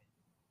Trocheck and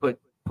put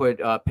put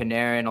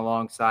Panarin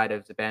alongside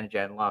of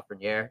Zibanejad and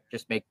Lafreniere,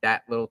 just make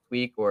that little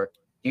tweak, or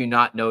do you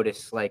not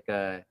notice like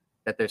that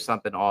there's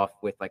something off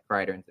with like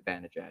Kreider and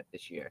Zibanejad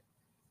this year?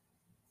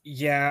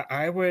 Yeah,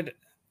 I would.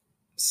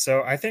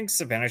 So I think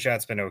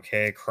Zibanejad's been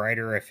okay.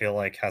 Kreider, I feel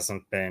like,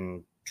 hasn't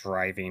been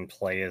driving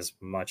play as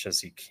much as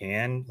he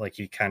can. Like,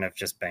 he kind of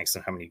just banks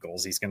on how many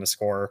goals he's going to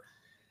score.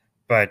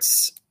 But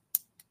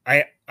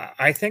I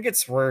think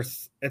it's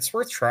worth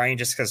trying,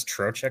 just because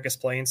Trocheck is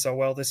playing so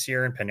well this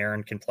year, and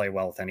Panarin can play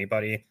well with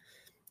anybody,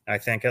 I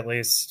think, at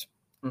least.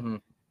 Mm-hmm.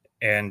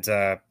 And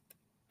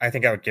I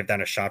think I would give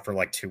that a shot for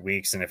like 2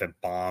 weeks. And if it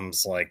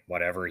bombs, like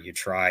whatever you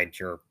tried,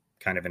 you're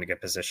kind of in a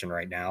good position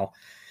right now.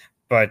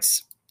 But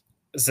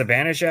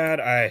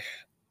Zibanejad,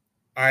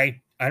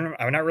 I'm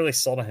not really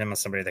sold on him as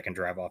somebody that can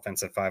drive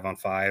offense at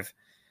 5-on-5,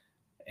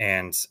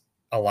 and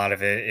a lot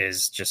of it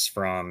is just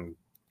from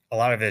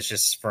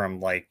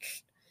like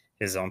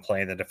his own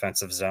play in the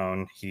defensive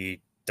zone. He's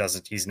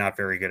not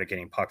very good at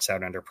getting pucks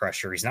out under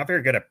pressure. He's not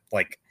very good at,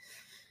 like,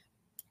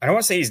 I don't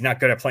want to say he's not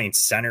good at playing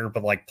center,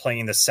 but like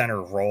playing the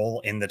center role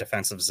in the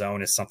defensive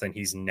zone is something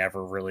he's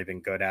never really been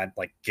good at,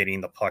 like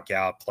getting the puck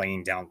out,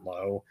 playing down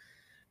low,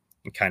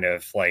 and kind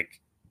of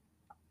like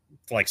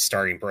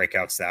starting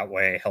breakouts that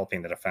way,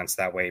 helping the defense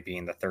that way,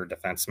 being the third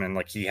defenseman.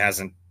 Like, he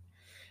hasn't,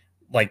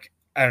 like,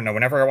 I don't know,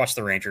 whenever I watch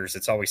the Rangers,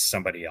 it's always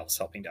somebody else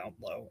helping down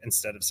low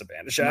instead of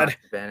Zibanejad.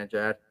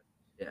 Zibanejad.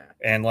 Yeah.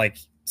 And like,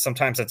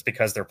 sometimes that's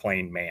because they're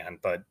playing man,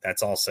 but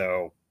that's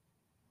also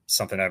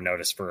something I've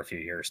noticed for a few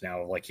years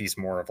now. Like, he's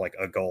more of like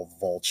a goal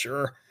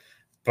vulture,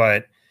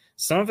 but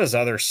some of his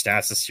other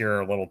stats this year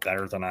are a little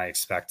better than I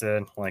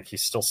expected. Like,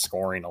 he's still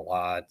scoring a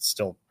lot,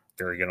 still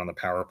very good on the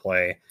power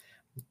play.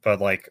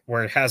 But like,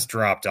 where it has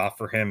dropped off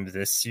for him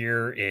this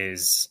year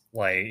is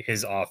like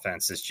his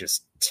offense is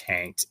just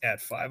tanked at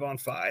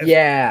 5-on-5.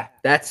 Yeah,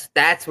 that's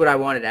what I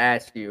wanted to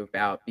ask you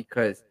about,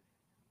 because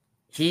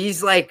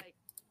he's like,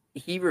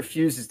 he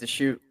refuses to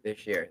shoot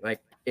this year. Like,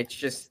 it's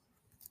just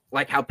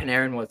like how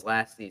Panarin was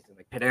last season.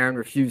 Like, Panarin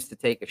refused to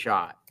take a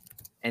shot,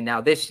 and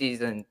now this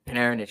season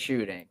Panarin is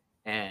shooting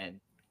and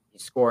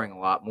he's scoring a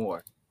lot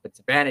more. But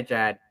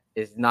Zibanejad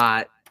is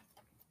not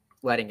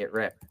letting it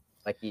rip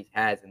like he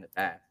has in the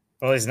past.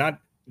 Well, he's not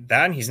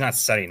that, and he's not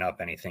setting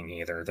up anything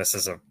either. This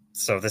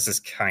is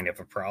kind of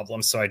a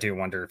problem. So I do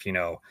wonder if,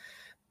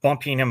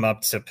 bumping him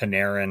up to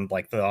Panarin,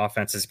 like, the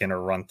offense is going to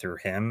run through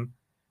him.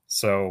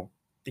 So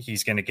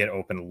he's going to get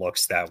open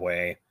looks that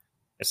way.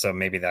 So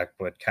maybe that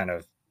would kind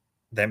of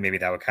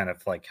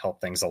like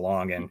help things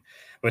along. And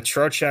with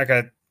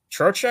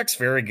Trocheck's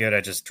very good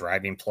at just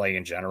driving play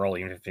in general,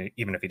 even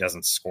if he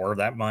doesn't score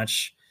that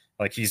much.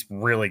 Like, he's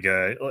really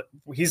good.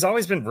 He's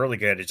always been really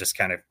good at just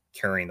kind of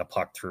carrying the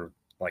puck through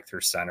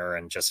center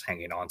and just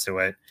hanging on to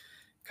it,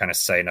 kind of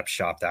setting up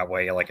shop that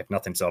way. Like, if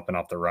nothing's open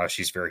off the rush,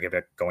 he's very good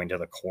at going to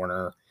the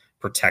corner,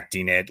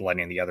 protecting it,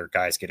 letting the other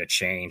guys get a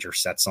change or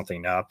set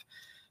something up.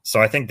 So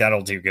I think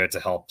that'll do good to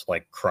help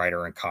like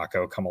Kreider and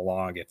Kakko come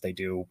along if they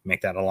do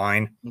make that a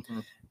line. Mm-hmm.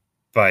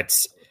 But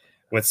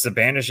with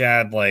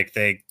Zibanejad, like,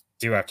 they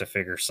do have to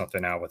figure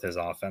something out with his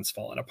offense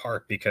falling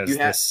apart, because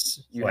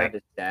you have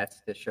the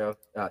stats to show.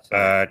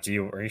 Are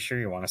you sure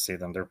you want to see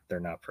them?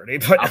 They're not pretty,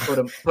 but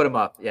I'll put them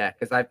up. Yeah,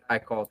 because I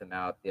called them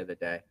out the other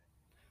day.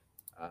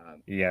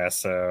 Yeah,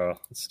 so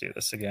let's do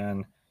this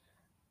again.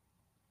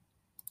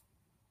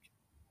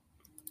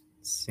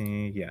 Let's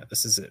see, yeah,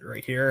 this is it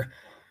right here.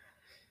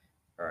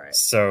 All right.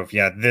 So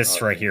yeah,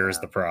 this right here is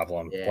the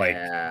problem. Yeah. Like,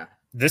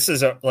 this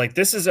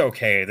is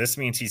okay. This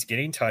means he's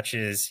getting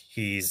touches.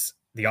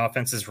 The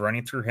offense is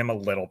running through him a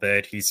little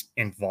bit. He's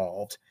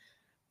involved.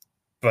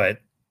 But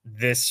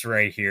this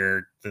right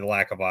here, the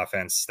lack of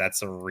offense,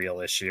 that's a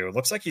real issue. It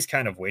looks like he's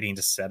kind of waiting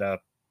to set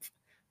up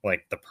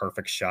like the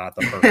perfect shot,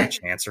 the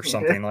perfect chance or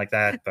something like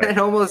that. But it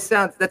almost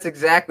sounds, that's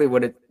exactly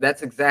what it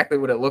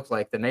looks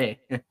like to me.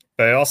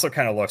 But it also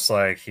kind of looks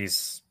like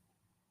he's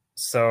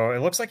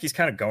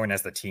kind of going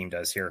as the team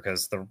does here,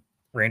 because the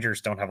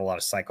Rangers don't have a lot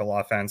of cycle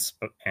offense,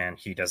 and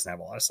he doesn't have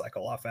a lot of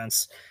cycle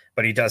offense,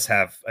 but he does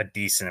have a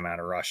decent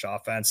amount of rush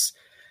offense.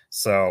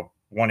 So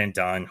one and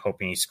done,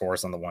 hoping he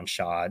scores on the one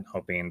shot,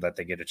 hoping that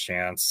they get a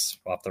chance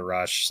off the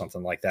rush,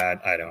 something like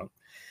that. I don't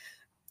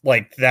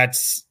like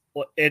that's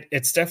it.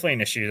 It's definitely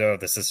an issue though.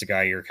 This is a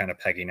guy you're kind of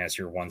pegging as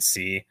your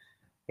 1C,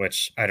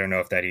 which I don't know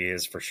if that he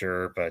is for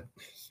sure, but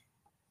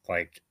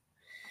like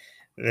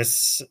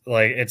this,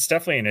 like, it's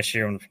definitely an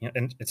issue.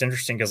 And it's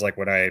interesting because like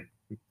what I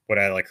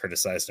like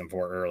criticized him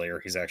for earlier,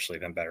 he's actually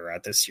been better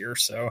at this year.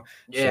 So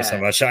yeah, shows how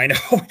much I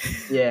know.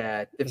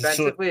 Yeah,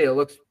 defensively,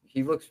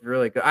 he looks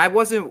really good. I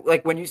wasn't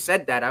like, when you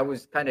said that, I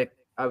was kind of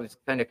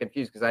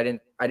confused, because I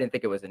didn't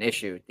think it was an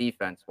issue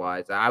defense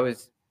wise. I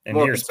was in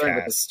more years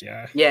concerned past,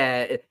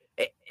 with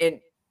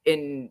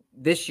in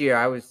this year,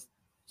 I was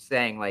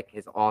saying like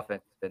his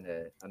offense has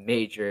been a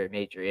major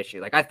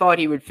issue. Like, I thought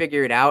he would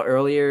figure it out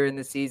earlier in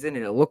the season,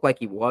 and it looked like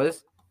he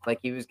was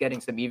getting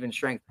some even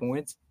strength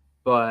points,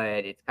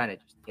 but it's kind of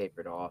just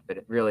tapered off, and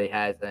it really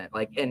hasn't.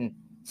 Like, in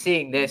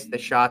seeing this, the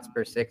shots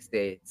per 60,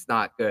 it's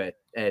not good,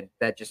 and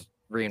that just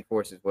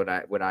reinforces what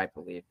I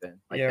believe in.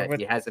 Like Yeah, that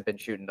he hasn't been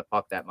shooting the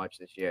puck that much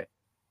this year.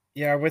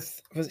 yeah,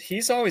 with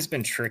he's always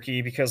been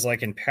tricky because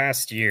like in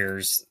past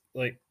years,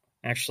 like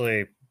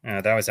actually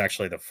that was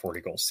actually the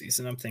 40 goal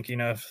season I'm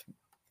thinking of.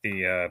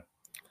 The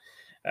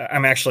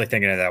I'm actually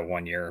thinking of that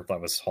one year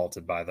that was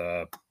halted by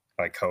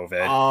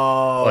COVID.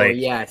 Oh Like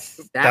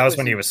yes, that was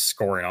when he in- was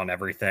scoring on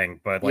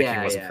everything, but like he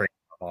yeah, wasn't yeah, creating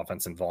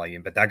offense and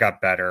volume. But that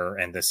got better,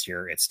 and this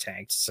year it's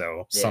tanked.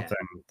 So yeah. something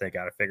they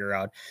got to figure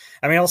out.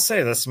 I mean, I'll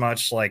say this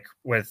much: like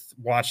with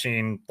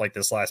watching like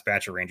this last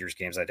batch of Rangers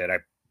games I did, I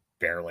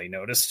barely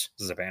noticed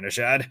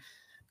Zibanejad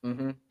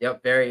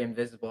Yep, very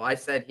invisible. I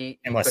said he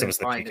unless it couldn't was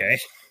the find PK.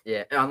 it.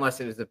 Yeah, unless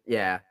it was the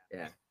yeah.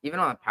 Even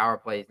on a power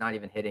play, he's not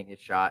even hitting his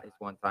shot, his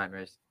one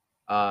timers.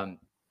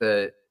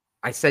 The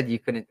I said you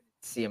couldn't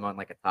see him on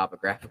like a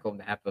topographical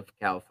map of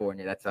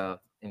California. That's how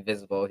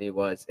invisible he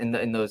was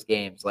in those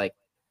games. Like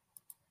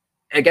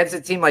against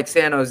a team like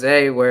San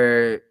Jose,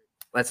 where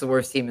that's the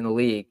worst team in the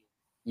league,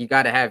 you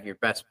got to have your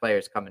best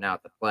players coming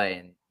out to play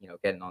and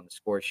getting on the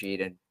score sheet,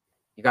 and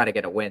you got to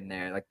get a win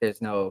there. Like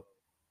there's no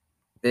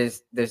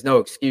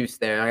excuse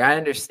there. Like, I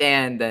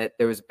understand that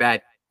there was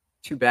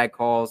two bad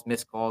calls,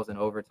 missed calls in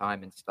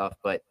overtime and stuff,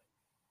 but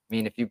I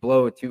mean, if you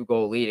blow a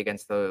 2-goal lead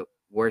against the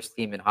worst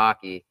team in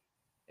hockey,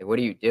 like, what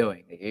are you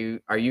doing?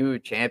 Like, are you a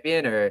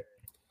champion or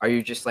are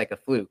you just like a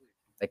fluke?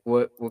 Like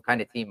what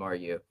kind of team are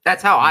you?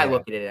 That's how I Yeah.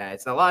 look at it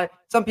as.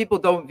 Some people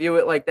don't view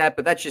it like that,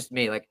 but that's just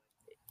me. Like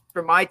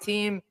for my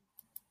team,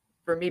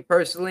 for me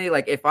personally,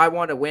 like if I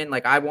want to win,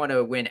 like I want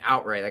to win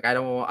outright. Like I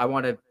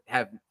want to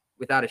have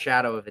without a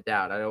shadow of a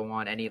doubt. I don't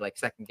want any like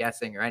second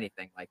guessing or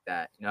anything like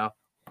that,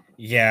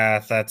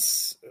 Yeah,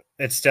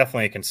 it's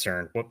definitely a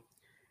concern. Well,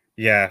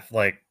 yeah,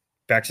 like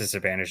back to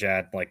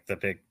Zibanejad, like the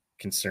big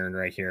concern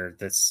right here.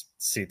 This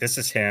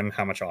is him,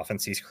 how much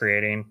offense he's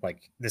creating.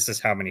 Like this is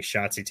how many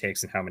shots he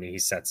takes and how many he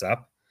sets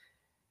up.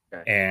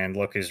 Okay. And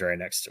look who's right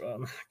next to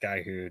him,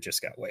 guy who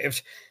just got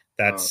waived.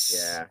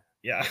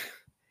 Yeah.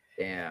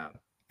 Damn.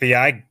 But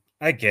yeah,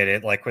 I get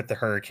it. Like with the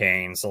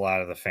Hurricanes, a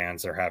lot of the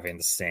fans are having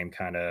the same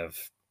kind of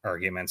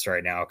arguments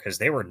right now because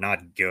they were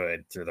not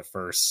good through the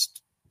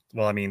first.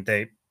 Well, I mean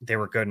they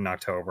were good in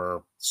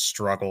October,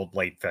 struggled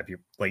late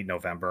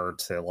November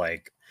to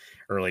like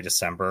early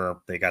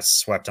December. They got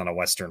swept on a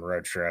Western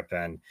road trip,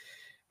 and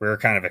we were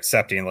kind of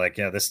accepting like,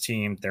 yeah, this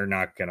team, they're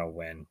not going to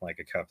win like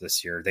a cup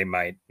this year. They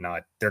might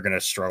not. They're going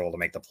to struggle to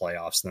make the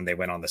playoffs. And then they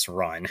went on this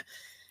run.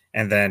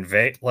 And then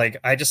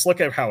I just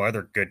look at how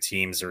other good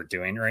teams are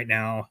doing right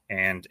now,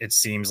 and it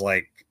seems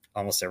like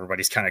almost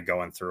everybody's kind of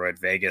going through it.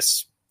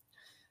 Vegas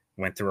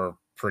went through a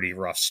pretty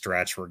rough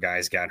stretch where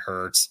guys got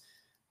hurt,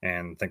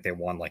 and I think they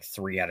won like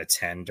 3 out of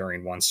 10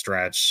 during one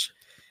stretch.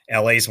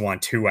 LA's won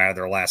 2 out of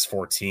their last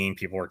 14.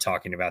 People were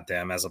talking about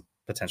them as a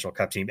potential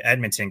cup team.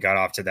 Edmonton got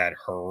off to that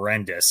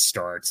horrendous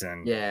start,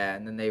 and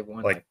and then they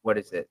won like what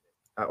is it?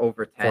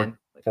 Over 10.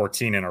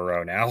 14 in a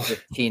row now.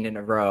 15 in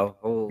a row.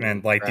 Holy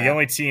and like crap. The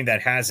only team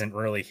that hasn't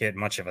really hit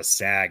much of a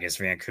sag is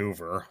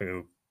Vancouver,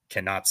 who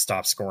cannot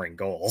stop scoring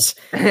goals.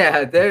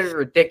 Yeah, they're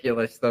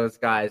ridiculous, those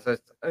guys.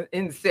 It's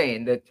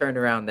insane the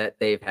turnaround that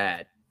they've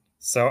had.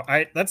 So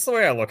that's the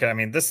way I look at it. I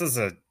mean,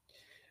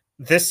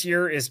 this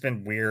year has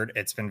been weird.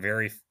 It's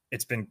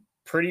been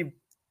pretty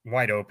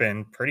wide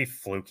open, pretty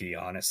fluky,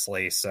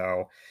 honestly.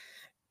 So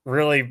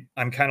really,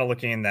 I'm kind of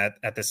looking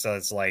at this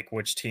as like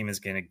which team is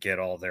going to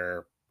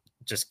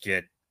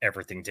get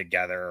everything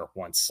together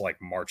once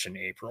like March and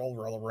April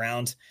roll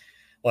around.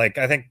 Like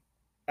I think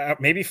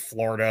maybe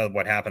Florida,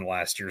 what happened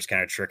last year is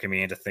kind of tricking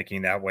me into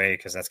thinking that way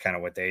because that's kind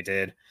of what they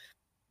did.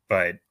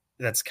 But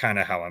that's kind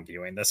of how I'm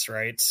viewing this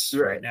right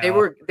now.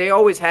 They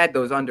always had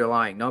those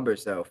underlying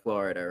numbers though,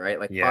 Florida, right?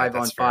 Like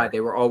 5-on-5, fair. they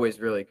were always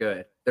really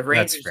good. The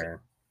Rangers,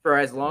 for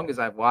as long as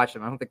I've watched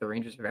them, I don't think the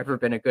Rangers have ever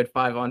been a good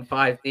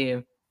 5-on-5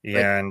 team.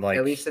 Yeah, and like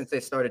at least since they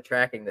started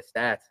tracking the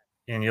stats.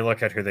 And you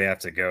look at who they have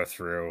to go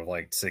through,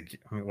 I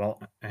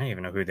don't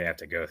even know who they have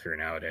to go through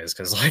nowadays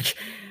because like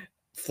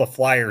the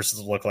Flyers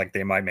look like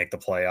they might make the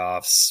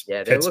playoffs.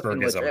 Yeah,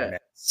 Pittsburgh is a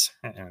mess,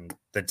 and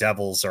the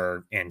Devils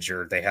are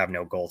injured. They have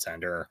no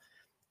goaltender.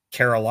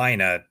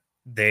 Carolina,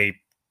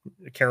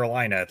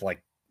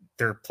 like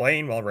they're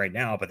playing well right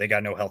now, but they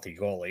got no healthy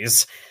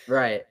goalies.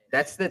 Right.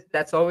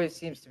 That's always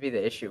seems to be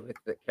the issue with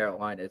the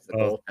Carolina is the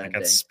goaltending.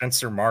 Like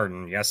Spencer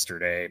Martin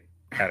yesterday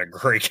had a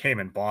great game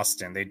in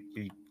Boston.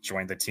 He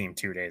joined the team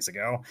 2 days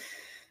ago.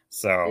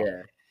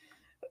 So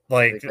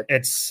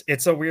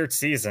it's a weird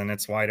season.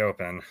 It's wide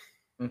open.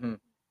 Mm-hmm.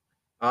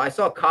 I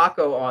saw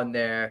Kakko on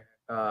there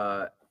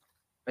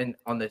and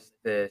on the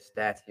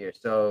stats here.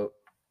 So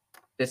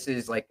this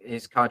is like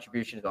his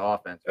contribution to the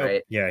offense,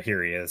 right? Yeah,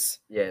 here he is.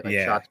 Yeah,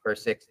 shots per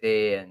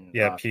 60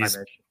 and he's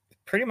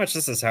pretty much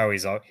this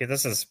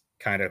is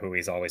kind of who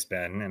he's always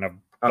been,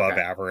 an above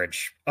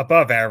average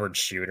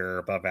shooter,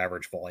 above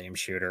average volume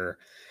shooter,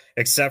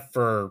 except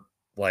for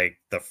like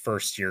the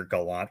first year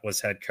Gallant was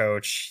head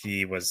coach.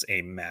 He was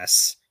a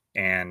mess,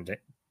 and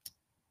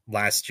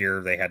last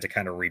year they had to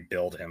kind of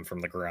rebuild him from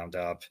the ground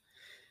up,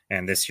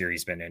 and this year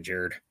he's been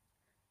injured.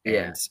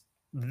 And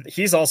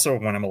he's also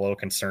one I'm a little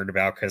concerned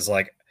about because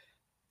like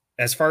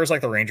as far as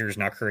like the Rangers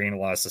not creating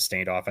a lot of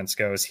sustained offense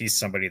goes, he's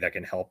somebody that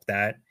can help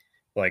that.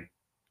 Like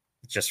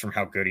just from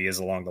how good he is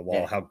along the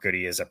wall, Yeah. how good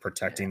he is at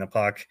protecting the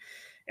puck.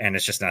 And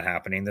it's just not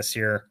happening this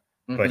year.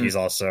 But Mhm. he's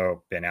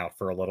also been out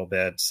for a little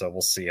bit. So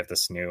we'll see if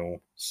this new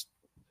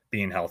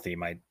being healthy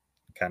might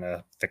kind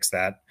of fix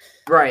that.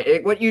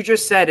 Right. What you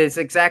just said is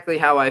exactly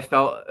how I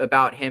felt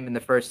about him in the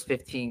first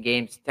 15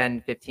 games,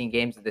 10, 15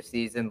 games of the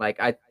season. Like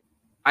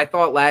I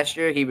thought last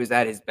year he was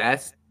at his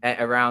best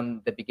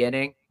around the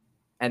beginning,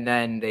 and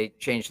then they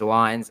changed the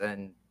lines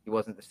and he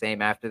wasn't the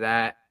same after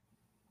that.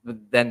 But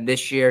then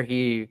this year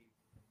he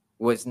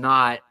was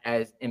not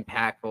as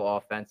impactful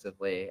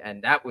offensively,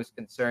 and that was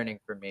concerning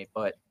for me.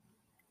 But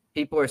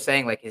people are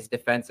saying like his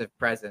defensive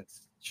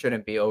presence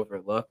shouldn't be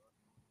overlooked,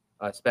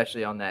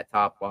 especially on that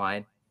top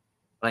line.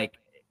 Like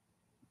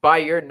by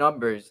your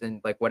numbers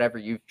and like whatever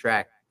you've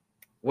tracked,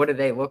 what do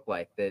they look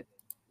like? That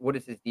what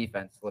does his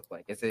defense look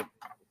like? Is it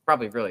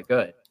probably really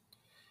good?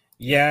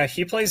 Yeah,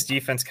 he plays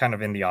defense kind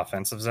of in the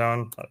offensive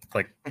zone,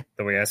 like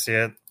the way I see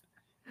it.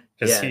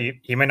 Because Yeah.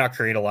 he might not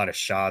create a lot of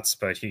shots,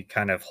 but he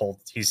kind of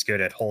he's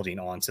good at holding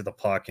on to the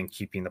puck and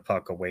keeping the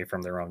puck away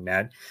from their own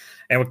net.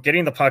 And with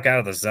getting the puck out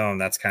of the zone,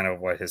 that's kind of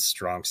what his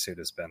strong suit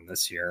has been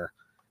this year.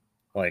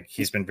 Like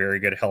he's been very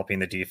good at helping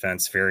the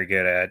defense, very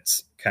good at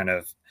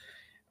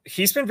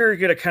he's been very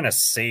good at kind of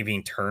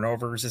saving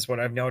turnovers is what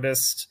I've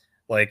noticed.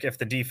 Like if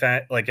the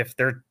defense, like if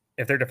their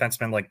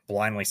defensemen like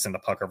blindly send the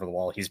puck over the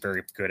wall, he's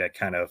very good at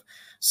kind of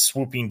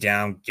swooping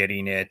down,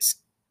 getting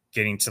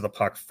to the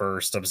puck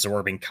first,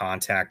 absorbing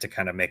contact to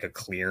kind of make a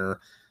clear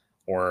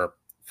or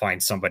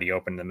find somebody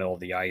open in the middle of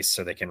the ice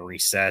so they can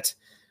reset.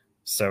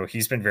 So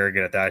he's been very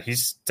good at that.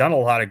 He's done a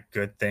lot of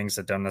good things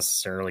that don't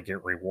necessarily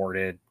get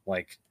rewarded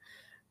like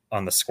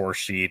on the score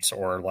sheet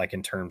or like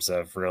in terms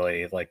of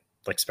really like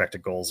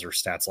expected goals or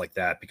stats like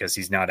that, because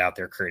he's not out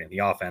there creating the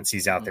offense.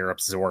 He's out there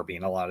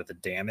absorbing a lot of the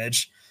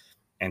damage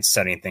and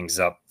setting things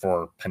up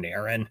for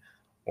Panarin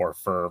or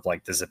for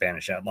like the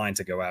disadvantaged net line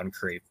to go out and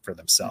create for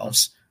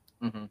themselves.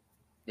 Mm-hmm.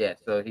 Yeah,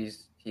 so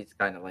he's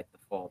kind of like the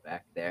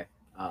fallback there.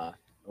 A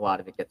lot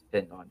of it gets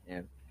pinned on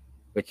him,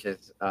 which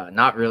is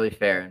not really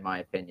fair in my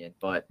opinion.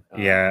 But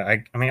yeah,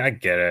 I mean I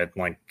get it,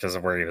 like because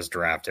of where he was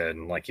drafted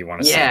and like you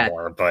want to see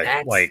more, but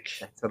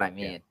that's what I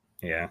mean.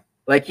 Yeah.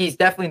 Like he's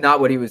definitely not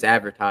what he was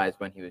advertised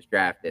when he was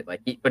drafted.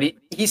 Like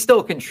he's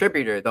still a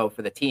contributor though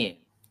for the team.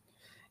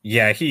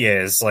 Yeah, he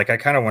is. Like I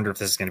kind of wonder if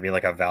this is going to be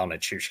like a Val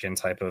Nichushkin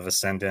type of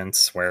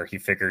ascendance where he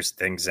figures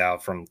things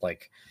out from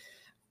like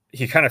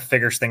he kind of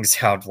figures things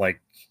out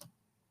like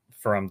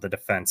from the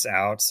defense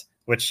out,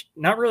 which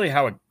not really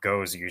how it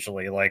goes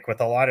usually. Like with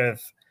a lot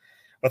of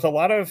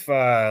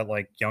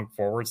like young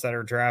forwards that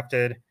are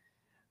drafted,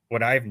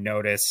 what I've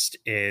noticed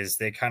is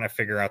they kind of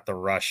figure out the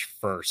rush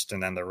first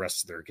and then the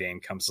rest of their game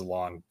comes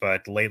along.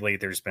 But lately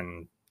there's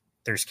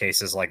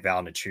cases like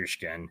Val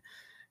Nichushkin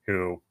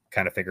who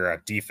kind of figure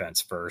out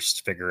defense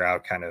first, figure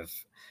out kind of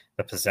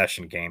the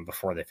possession game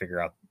before they figure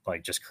out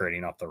like just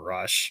creating up the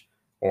rush.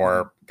 Or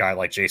a guy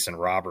like Jason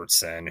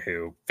Robertson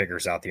who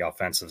figures out the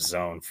offensive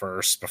zone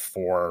first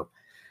before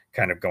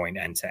kind of going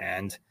end to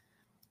end.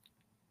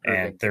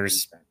 And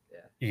there's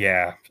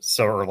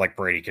so or like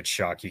Brady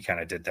Tkachuk, he kind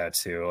of did that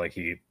too. Like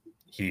he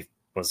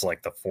was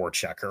like the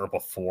forechecker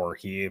before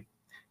he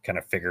kind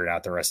of figured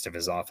out the rest of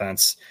his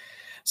offense.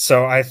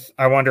 So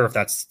I wonder if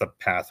that's the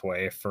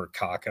pathway for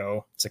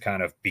Kakko to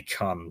kind of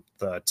become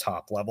the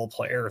top level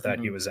player that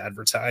he was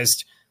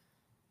advertised.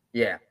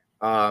 Yeah,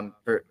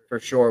 for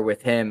sure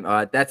with him.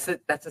 That's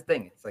the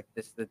thing. It's like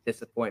the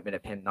disappointment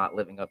of him not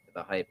living up to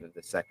the hype of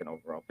the second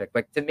overall pick.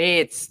 Like to me,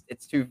 it's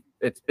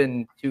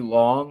been too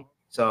long.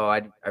 So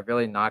I'm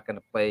really not going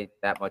to play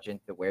that much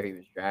into where he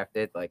was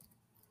drafted. Like,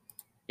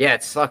 yeah,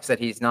 it sucks that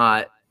he's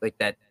not like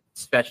that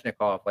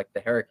Svechnikov like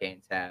the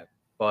Hurricanes have.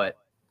 But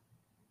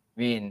I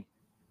mean,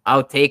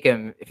 I'll take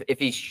him if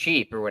he's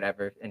cheap or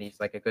whatever, and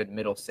he's like a good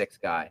middle six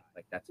guy.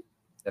 Like that's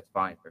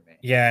fine for me.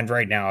 Yeah, and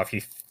right now, if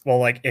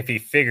he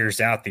figures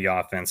out the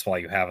offense while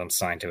you have him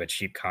signed to a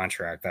cheap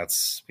contract,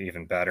 that's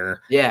even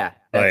better. Yeah,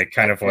 like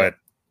kind of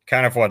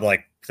what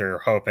like they're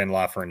hoping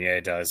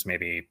Lafreniere does.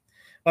 Maybe,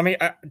 I mean,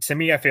 to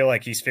me, I feel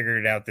like he's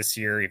figured it out this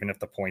year, even if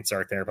the points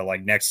aren't there. But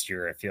like next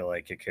year, I feel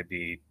like it could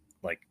be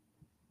like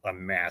a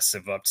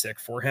massive uptick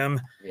for him.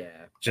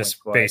 Yeah, just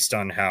based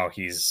on how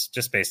he's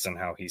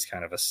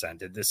kind of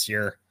ascended this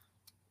year.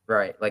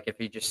 Right, like if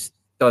he just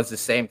does the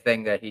same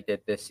thing that he did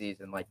this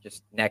season, like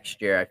just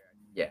next year.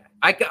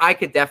 I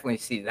could definitely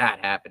see that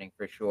happening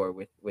for sure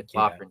with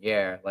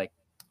Lafreniere, like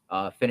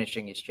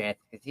finishing his chance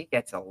because he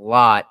gets a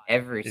lot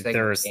every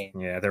single game.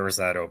 Yeah, there was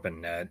that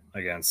open net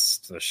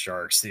against the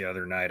Sharks the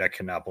other night. I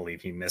could not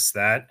believe he missed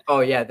that. Oh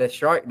yeah, the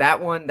Shark that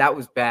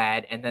was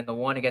bad, and then the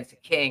one against the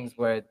Kings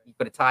where he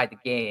could have tied the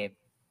game,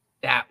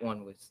 that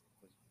one was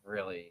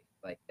really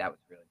bad.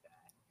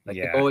 Like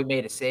the goalie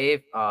made a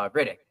save,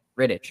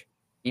 Rittich,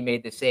 he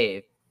made the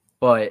save.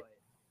 But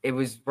it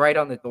was right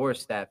on the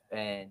doorstep,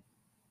 and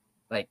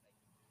like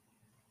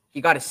he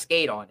got a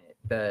skate on it.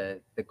 The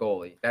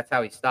goalie. That's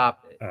how he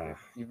stopped it.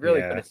 He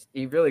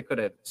really could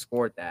have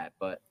scored that,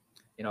 but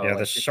You know, Yeah, the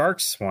like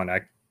Sharks one,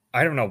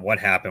 I don't know what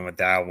happened with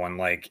that one.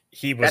 Like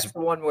he was, that's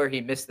the one where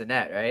he missed the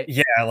net, right?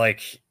 yeah,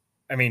 like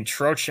I mean,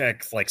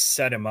 Trocheck like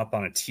set him up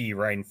on a tee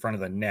right in front of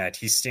the net.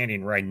 He's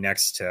standing right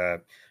next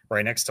to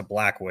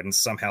Blackwood, and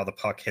somehow the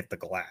puck hit the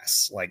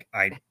glass. Like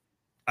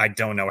I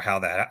don't know how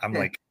that. I'm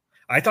like,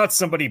 I thought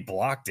somebody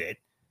blocked it.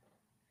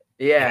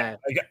 Yeah.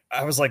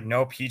 I was like,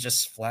 nope, he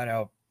just flat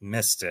out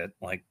missed it.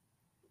 Like,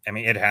 I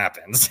mean, it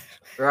happens.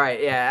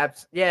 Right. Yeah.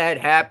 Yeah,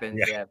 it happens.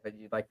 Yeah. Yeah, but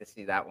you'd like to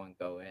see that one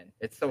go in.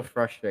 It's so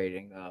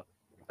frustrating though.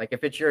 Like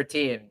if it's your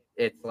team,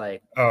 it's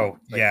like, Oh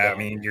yeah, I yo,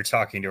 mean, man. you're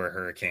talking to a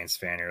Hurricanes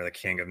fan. You're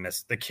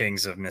the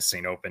kings of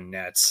missing open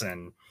nets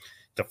and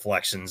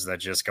deflections that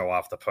just go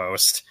off the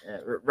post.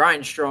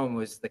 Ryan Strome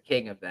was the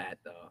king of that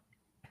though.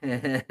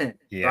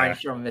 Yeah. Ryan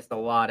Strome missed a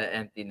lot of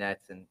empty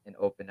nets and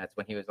open nets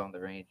when he was on the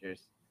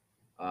Rangers.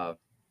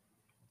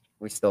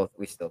 We still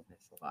miss a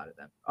lot of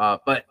them.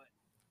 But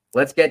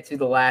let's get to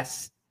the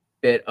last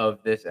bit of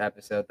this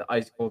episode, the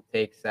ice cold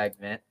take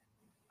segment.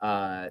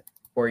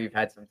 Before you've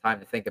had some time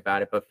to think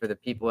about it, but for the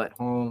people at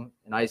home,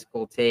 an ice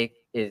cold take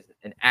is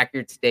an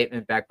accurate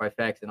statement backed by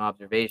facts and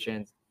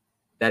observations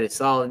that is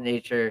solid in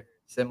nature,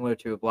 similar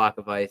to a block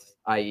of ice,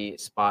 i.e., a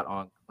spot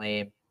on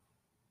claim.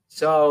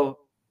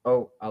 So,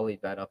 I'll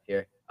leave that up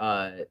here.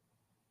 The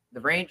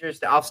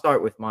Rangers, I'll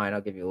start with mine.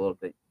 I'll give you a little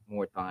bit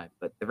more time.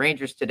 But the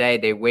Rangers today,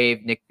 they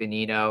waived Nick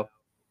Bonino.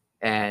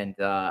 And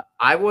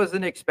I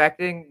wasn't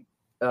expecting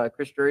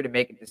Chris Drury to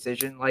make a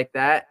decision like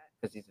that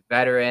because he's a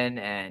veteran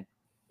and,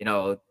 you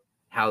know,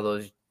 how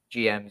those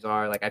GMs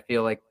are. Like, I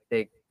feel like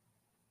they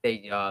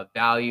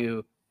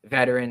value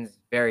veterans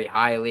very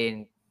highly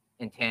and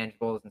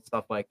intangibles and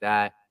stuff like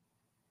that.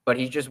 But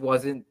he just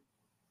wasn't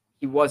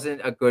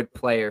a good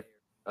player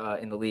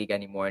in the league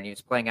anymore. And he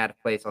was playing out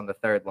of place on the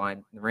third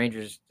line. The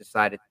Rangers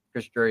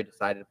Chris Drury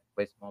decided to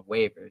place him on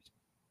waivers.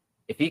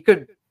 If he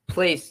could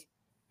place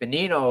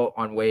Bonino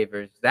on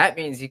waivers, that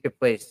means he could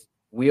place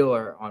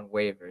Wheeler on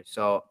waivers.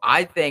 So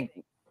I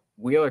think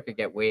Wheeler could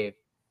get waived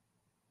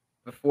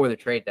before the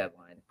trade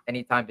deadline,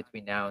 anytime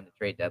between now and the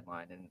trade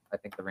deadline. And I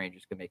think the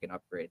Rangers could make an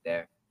upgrade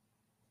there.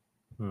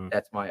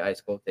 That's my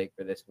ice cold take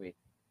for this week.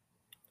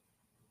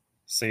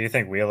 So you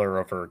think Wheeler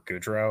over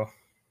Goudreau?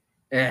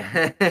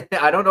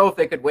 I don't know if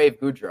they could waive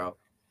Goudreau.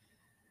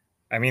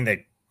 I mean,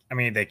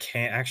 they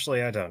can't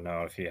actually. I don't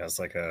know if he has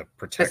like a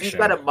protection. Because he's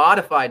got a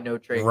modified no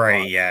trade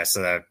right? clause. Yeah.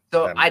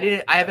 So I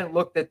haven't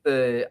looked at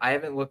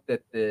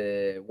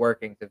the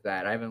workings of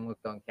that. I haven't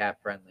looked on Cap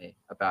Friendly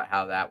about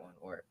how that one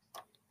works.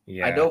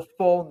 Yeah. I know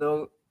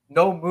full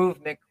no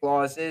movement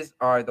clauses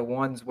are the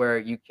ones where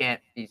you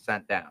can't be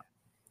sent down.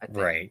 I think,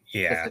 right.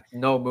 Yeah. it's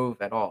no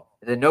move at all.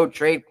 The no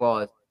trade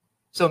clause.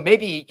 So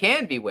maybe he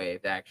can be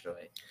waived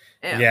actually.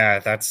 Yeah,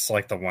 that's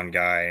like the one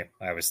guy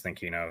I was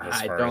thinking of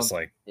as far as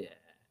like. Yeah.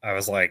 I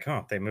was like,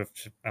 oh, they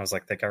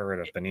got rid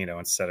of Bonino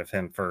instead of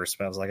him first.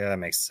 But I was like, that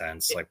makes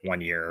sense. Like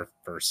 1 year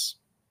versus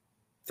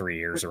 3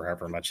 years or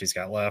however much he's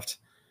got left.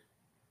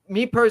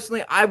 Me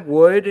personally, I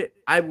would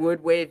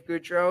waive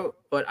Goudreau,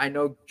 but I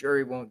know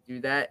Drury won't do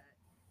that.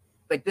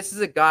 Like this is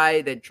a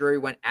guy that Drury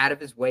went out of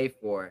his way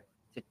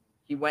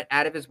he went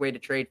out of his way to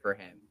trade for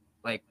him.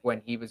 Like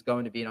when he was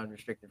going to be an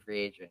unrestricted free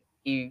agent,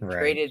 he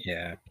traded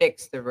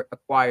picks to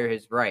acquire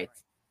his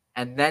rights,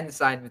 and then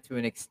signed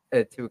him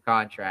to a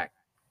contract.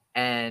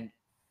 And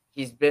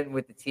he's been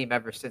with the team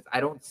ever since.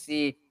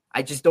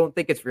 I just don't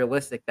think it's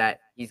realistic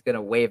that he's going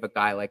to waive a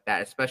guy like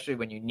that, especially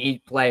when you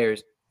need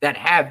players that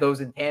have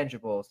those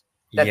intangibles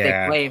that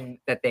they claim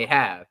that they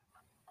have.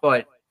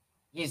 But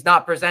he's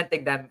not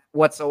presenting them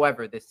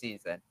whatsoever this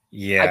season.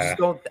 Yeah. I just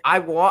don't.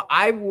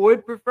 I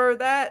would prefer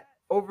that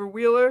over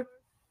Wheeler,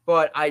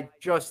 but I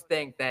just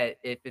think that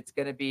if it's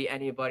going to be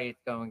anybody,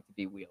 it's going to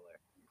be Wheeler.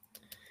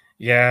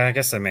 Yeah, I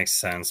guess that makes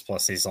sense.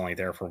 Plus, he's only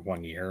there for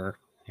 1 year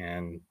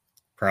and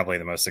probably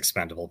the most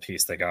expendable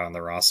piece they got on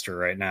the roster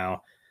right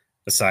now,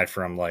 aside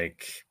from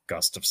like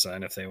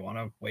Gustafsson if they want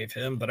to waive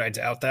him, but I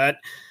doubt that.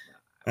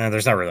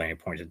 There's not really any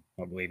point in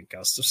waiving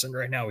Gustafsson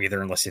right now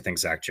either, unless you think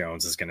Zach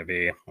Jones is going to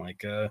be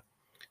like a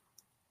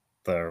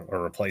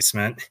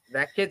replacement.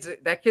 That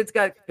kid's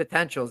got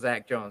potential,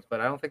 Zach Jones,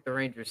 but I don't think the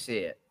Rangers see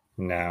it.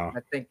 No,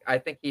 I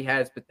think he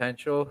has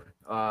potential.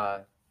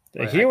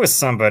 He was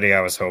somebody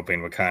I was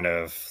hoping would kind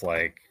of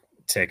like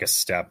take a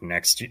step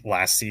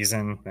last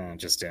season, and it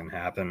just didn't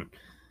happen.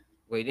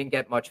 Well, he didn't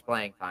get much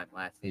playing time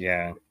last season.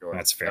 Yeah,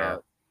 that's fair.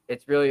 So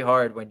it's really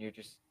hard when you're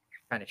just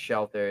kind of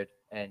sheltered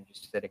and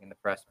just sitting in the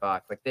press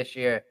box. Like this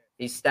year,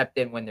 he stepped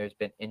in when there's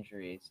been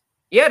injuries.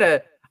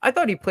 I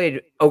thought he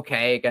played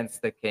okay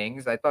against the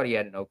Kings. I thought he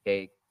had an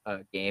okay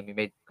game. He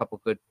made a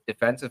couple good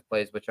defensive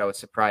plays, which I was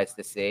surprised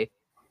to see.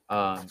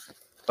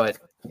 But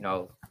you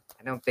know,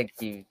 I don't think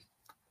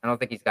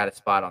he's got a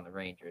spot on the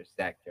Rangers,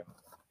 Zach Jones.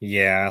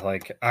 Yeah,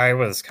 like I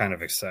was kind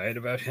of excited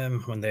about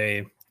him when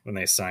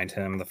they signed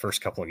him. The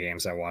first couple of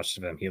games I watched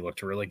of him, he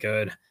looked really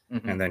good.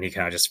 Mm-hmm. And then he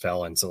kind of just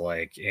fell into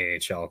like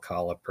AHL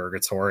call-up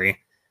purgatory,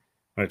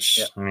 which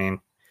I mean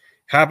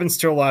happens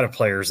to a lot of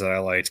players that I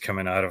liked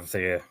coming out of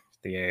the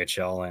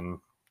AHL and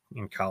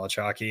in college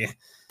hockey.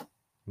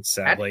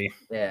 sadly.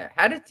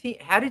 How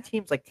did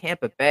teams like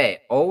Tampa Bay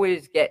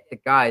always get the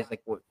guys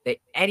like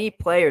any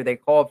player they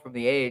call from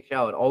the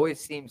AHL? It always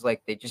seems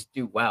like they just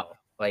do well.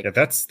 Like Yeah,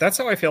 that's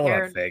how I feel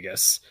about Darren,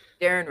 Vegas.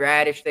 Darren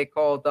Radish they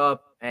called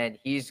up and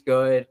he's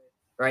good,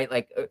 right?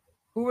 Like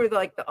who were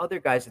like the other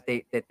guys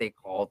that they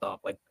called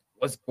up? Like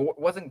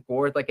wasn't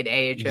Gord like an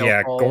AHL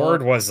Yeah, call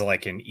Gord up? was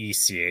like an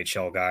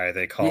ECHL guy.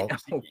 They Yeah, called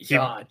oh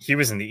God. he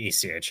was in the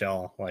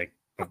ECHL like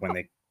when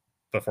they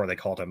before they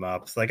called him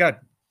up. So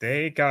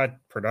they got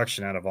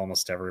production out of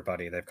almost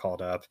everybody they've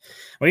called up.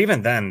 But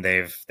even then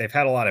they've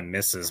had a lot of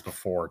misses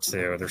before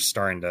too. They're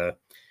starting to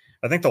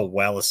I think the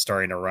well is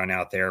starting to run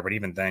out there, but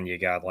even then you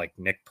got like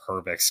Nick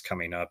Perbix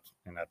coming up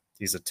and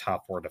he's a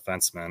top 4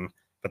 defenseman,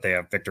 but they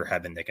have Victor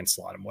Hedman they can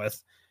slot him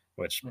with,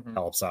 which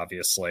helps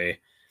obviously.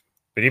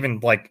 But even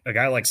like a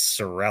guy like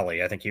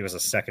Cirelli, I think he was a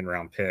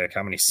 2nd-round pick.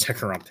 How many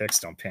 2nd-round picks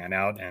don't pan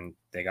out? And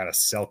they got a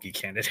Selke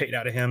candidate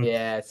out of him.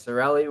 Yeah,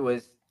 Cirelli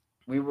was.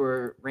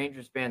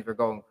 Rangers fans were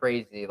going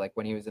crazy. Like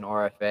when he was in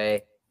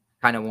RFA,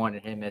 kind of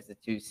wanted him as a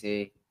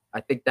 2C.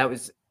 I think that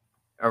was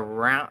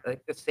around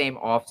like the same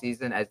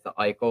offseason as the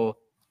Eichel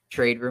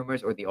trade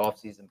rumors, or the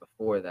offseason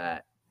before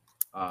that.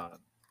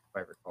 If I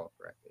recall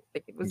correctly, I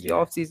think it was the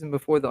offseason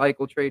before the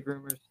Eichel trade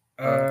rumors.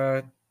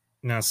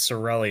 No,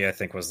 Cirelli, I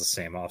think, was the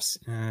same off.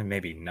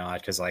 Maybe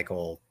not, because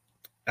Eichel,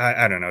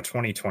 I don't know,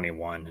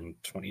 2021 and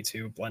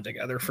 22 blend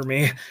together for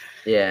me.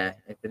 Yeah,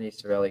 Anthony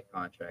Cirelli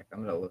contract.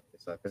 I'm going to look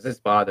this up because it's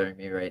bothering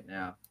me right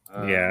now.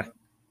 Yeah.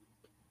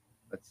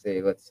 Let's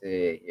see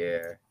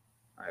here.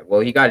 All right, well,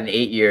 he got an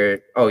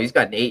 8-year. Oh, he's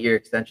got an 8-year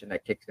extension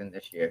that kicks in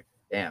this year.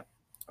 Damn.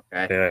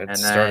 Okay. Yeah,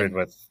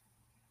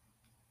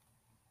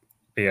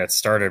 it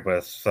started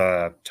with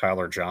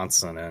Tyler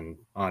Johnson and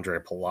Andre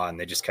Palat, and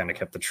they just kind of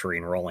kept the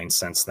train rolling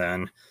since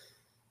then.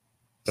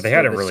 But they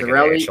had a really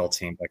good AHL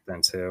team back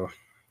then too.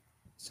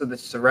 So the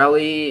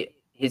Cirelli,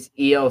 his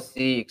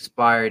ELC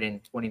expired in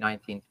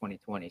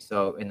 2019-2020.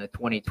 So in the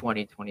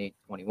 2020-2021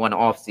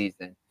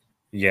 offseason.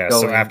 Yeah,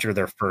 so after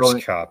their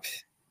first cup.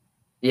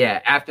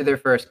 Yeah, after their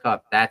first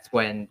cup, that's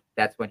when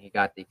he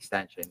got the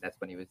extension. That's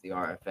when he was the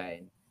RFA,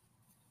 and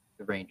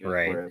the Rangers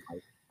were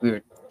like, we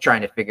were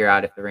trying to figure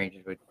out if the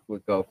Rangers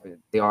would go for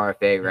the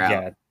RFA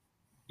route.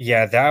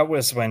 Yeah, that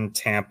was when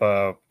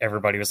Tampa,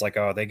 everybody was like,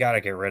 oh, they got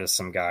to get rid of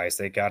some guys.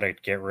 They got to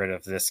get rid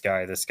of this guy,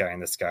 and this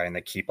guy, and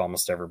they keep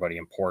almost everybody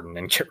important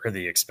and get rid of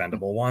the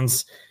expendable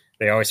ones.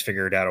 They always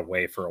figured out a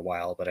way for a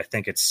while, but I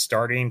think it's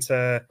starting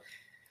to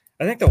 –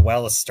 I think the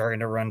well is starting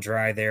to run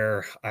dry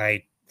there.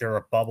 They're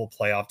a bubble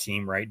playoff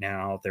team right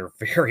now. They're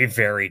very,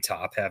 very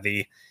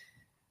top-heavy.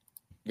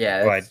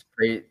 Yeah, that's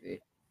crazy.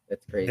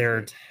 That's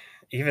crazy.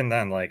 Even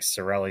then, like,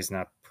 Cirelli's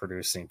not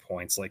producing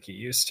points like he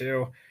used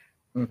to.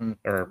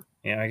 Or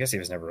I guess he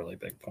was never really a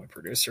big point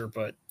producer,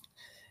 but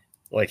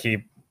like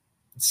he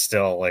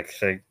still like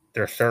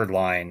their third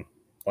line.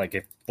 Like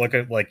if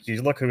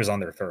you look who's on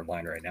their third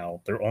line right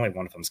now, only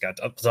one of them's got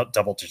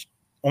double digit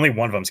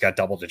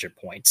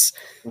points.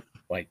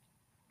 Like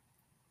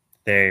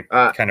they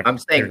I'm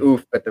saying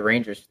oof, but the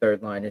Rangers'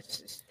 third line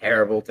is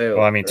terrible too.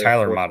 Well, I mean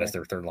Tyler Mott is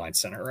their third line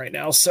center right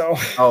now, so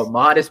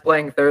Mott is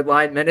playing third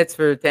line minutes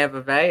for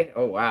Tampa Bay.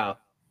 Oh wow,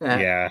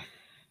 yeah.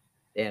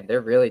 Damn,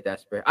 they're really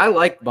desperate. I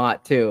like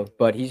Mott too,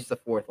 but he's just a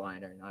fourth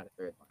liner, not a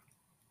third liner.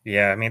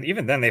 Yeah, I mean,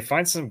 even then they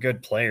find some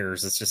good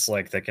players. It's just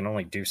like they can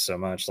only do so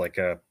much. Like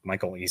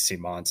Michael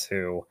Easymont,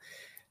 who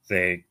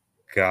they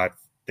got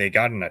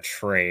in a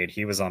trade.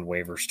 He was on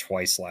waivers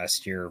twice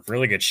last year.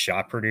 Really good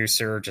shot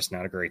producer, just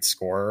not a great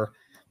scorer.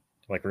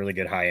 Like really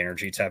good high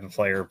energy type of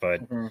player,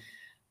 but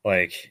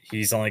like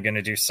he's only going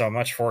to do so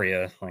much for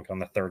you, like on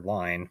the third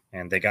line.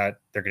 And they're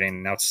getting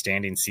an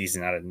outstanding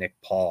season out of Nick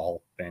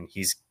Paul, and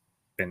he's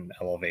been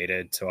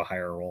elevated to a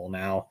higher role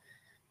now.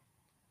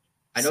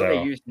 I know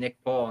they used Nick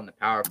Paul on the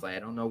power play. I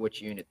don't know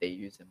which unit they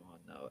use him on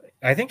though.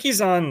 I think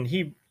he's on.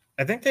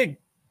 I think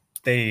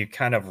they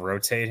kind of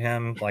rotate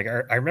him. Like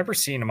I remember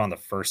seeing him on the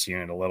first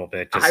unit a little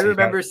bit. I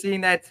remember seeing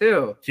that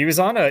too. He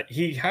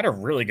had a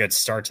really good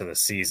start to the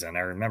season. I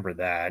remember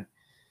that.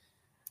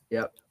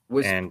 Yep.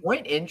 Was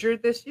Point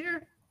injured this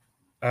year?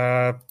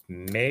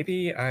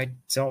 Maybe. I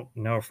don't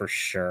know for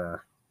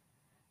sure.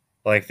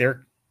 Like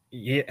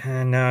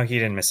no, he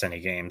didn't miss any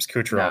games.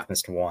 Kucherov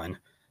missed one.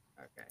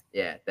 Okay.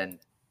 Yeah, then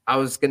I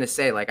was going to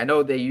say, like, I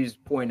know they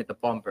used Point at the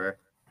bumper.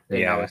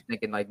 I was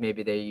thinking, like,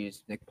 maybe they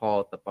used Nick Paul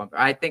at the bumper.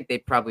 I think they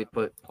probably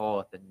put Paul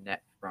at the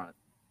net front.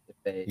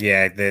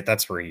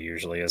 That's where he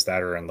usually is.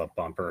 That or in the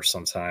bumper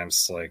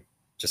sometimes, like,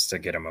 just to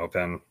get him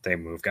open. They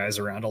move guys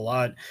around a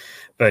lot.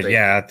 But, they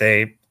had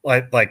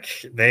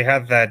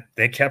that –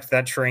 they kept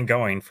that train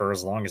going for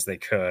as long as they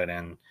could.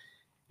 And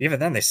even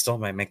then, they still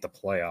might make the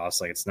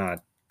playoffs. Like, it's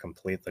not –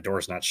 complete. The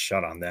door's not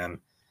shut on them.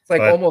 It's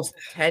like almost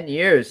 10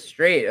 years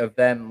straight of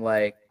them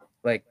like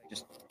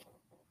just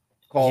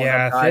calling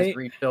up guys,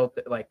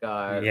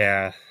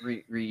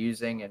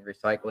 reusing and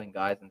recycling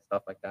guys and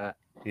stuff like that.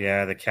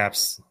 Yeah, the Cap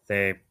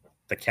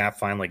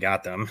finally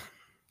got them.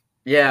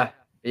 Yeah.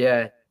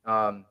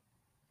 I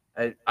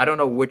don't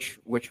know which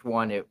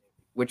one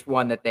which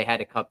one that they had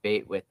to cut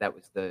bait with that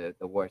was the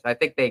worst. I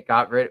think they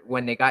got rid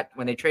when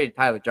they traded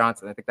Tyler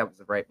Johnson. I think that was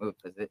the right move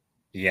because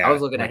Yeah, I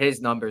was looking at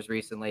his numbers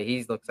recently.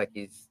 He looks like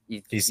he's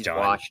done.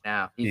 washed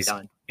now. He's These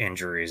done.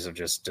 injuries have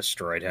just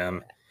destroyed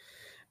him.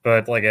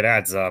 But like it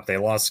adds up. They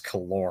lost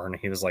Killorn.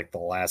 He was like the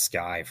last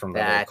guy from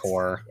the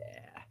core.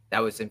 Yeah, that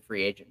was in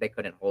free agent. They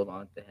couldn't hold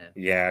on to him.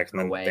 Yeah, and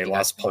then they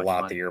lost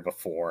Palat the year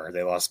before.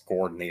 They lost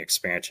Gord in the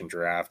expansion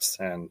draft.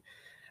 And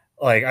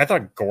like I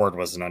thought Gord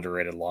was an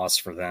underrated loss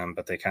for them,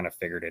 but they kind of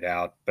figured it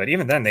out. But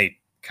even then they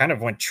kind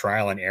of went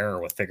trial and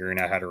error with figuring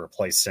out how to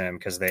replace him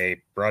because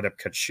they brought up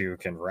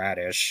Kachuk and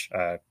Radish,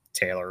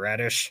 Taylor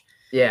Radish.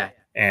 Yeah.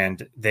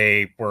 And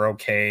they were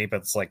okay,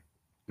 but it's like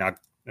not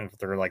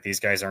they're like these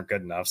guys aren't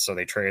good enough. So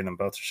they traded them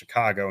both to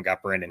Chicago and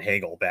got Brandon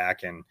Hagel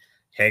back, and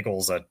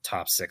Hagel's a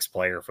top 6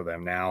 player for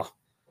them now.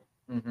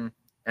 Mm-hmm.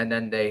 And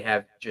then they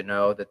have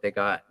Jeannot that they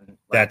got.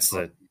 They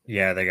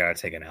got to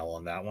take an L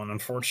on that one,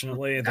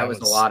 unfortunately. That was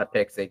a lot of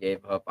picks they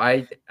gave up.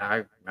 I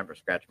remember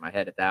scratching my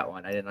head at that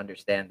one. I didn't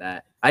understand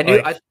that. I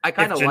knew I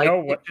kind of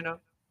liked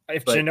Jeannot.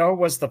 If Jeannot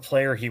was the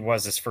player he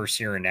was his first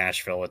year in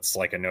Nashville, it's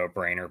like a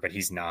no-brainer, but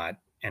he's not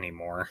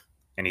anymore,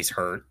 and he's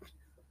hurt.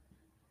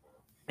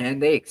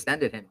 And they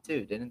extended him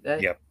too, didn't they?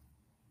 Yep.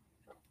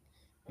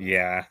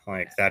 Yeah,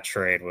 like that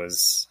trade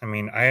was. I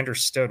mean, I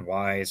understood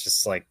why. It's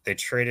just like they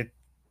traded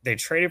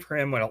for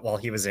him while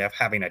he was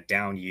having a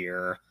down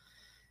year.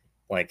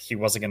 Like he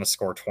wasn't going to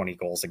score 20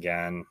 goals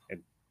again.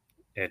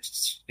 It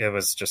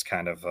was just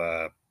kind of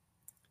I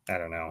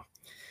don't know.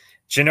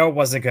 Jeannot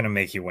wasn't going to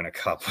make you win a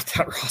cup with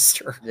that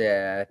roster.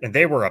 Yeah, and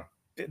they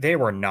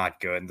were not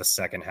good in the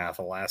second half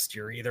of last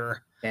year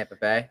either. Tampa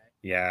Bay.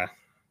 Yeah,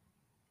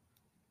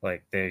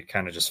 like they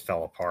kind of just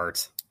fell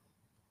apart.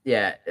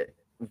 Yeah,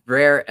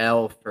 rare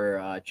L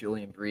for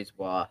Julian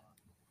Brisebois.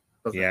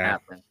 Doesn't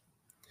happen.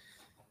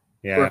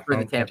 Yeah, for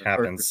the Tampa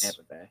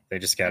Bay. They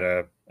just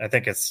gotta. I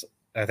think it's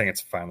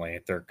finally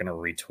they're gonna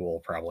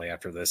retool probably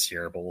after this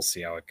year, but we'll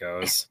see how it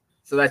goes.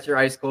 So that's your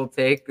ice cold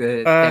take.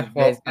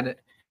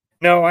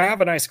 No, I have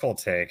an ice cold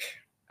take.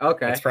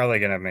 Okay, it's probably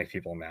gonna make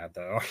people mad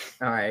though.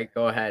 All right,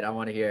 go ahead. I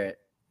want to hear it.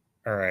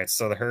 All right,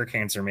 so the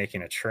Hurricanes are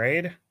making a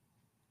trade,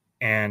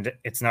 and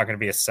it's not going to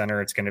be a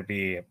center. It's going to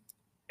be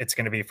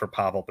for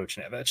Pavel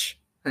Buchnevich.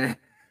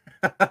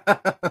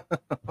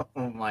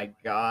 Oh my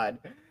god.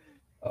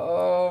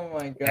 Oh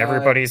my god.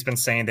 Everybody's been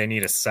saying they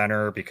need a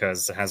center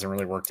because it hasn't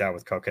really worked out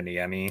with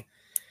Kotkaniemi,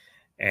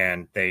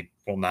 and they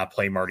will not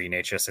play Marty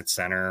Necas at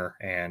center,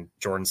 and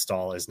Jordan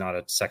Staal is not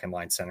a second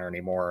line center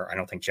anymore. I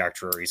don't think Jack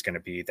Drury is going to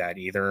be that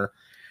either.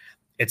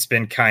 It's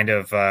been kind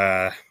of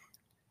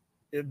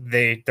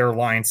their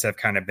lines have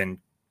kind of been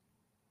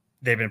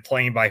they've been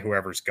playing by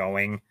whoever's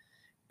going.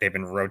 They've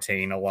been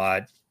rotating a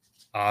lot.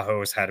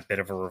 Aho's had a bit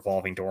of a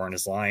revolving door on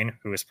his line.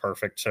 Who's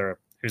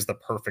the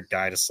perfect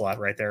guy to slot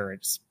right there?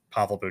 It's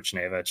Pavel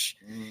Buchnevich.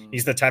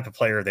 He's the type of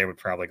player they would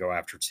probably go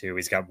after too.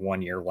 He's got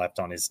 1 year left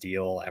on his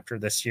deal after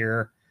this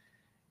year.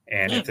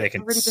 And if they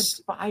can, already been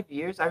 5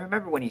 years. I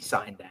remember when he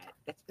signed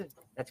that.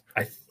 That's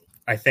crazy.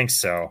 I think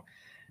so.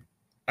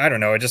 I don't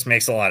know. It just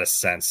makes a lot of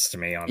sense to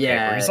me on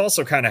paper. He's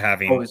also kind of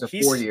having. It was a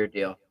 4-year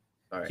deal.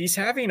 Sorry. He's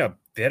having a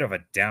bit of a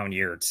down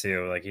year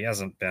too. Like he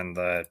hasn't been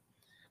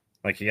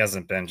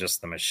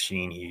just the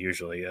machine he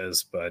usually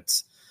is. But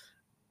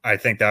I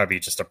think that would be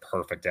just a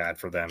perfect ad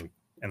for them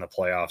in the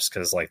playoffs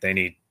because like they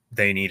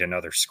need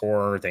another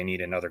scorer. They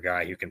need another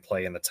guy who can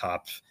play in the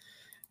top.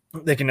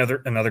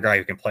 Another guy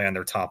who can play on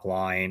their top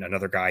line.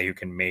 Another guy who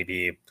can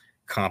maybe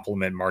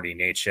complement Marty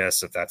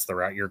Necas if that's the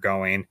route you're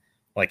going.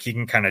 Like he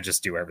can kind of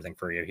just do everything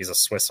for you. He's a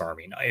Swiss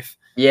Army knife.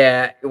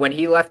 Yeah, when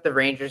he left the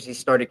Rangers, he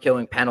started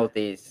killing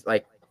penalties.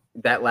 Like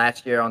that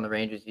last year on the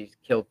Rangers, he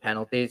killed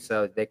penalties,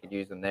 so they could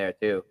use him there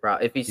too.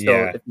 If he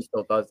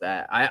still does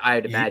that,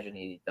 I'd imagine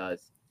he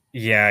does.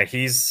 Yeah,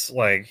 he's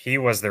like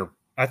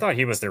I thought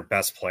he was their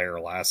best player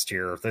last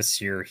year. This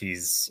year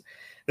he's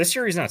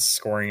not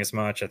scoring as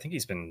much. I think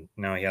he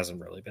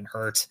hasn't really been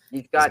hurt.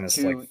 He's got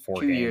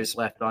two years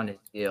left on his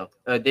deal.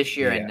 This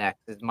year and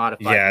next is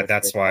modified. Yeah,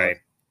 that's why.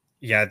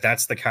 Yeah,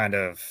 that's the kind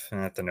of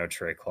the no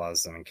trade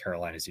clause. I mean,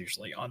 Carolina's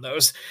usually on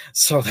those,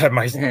 so that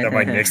might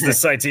mix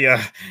this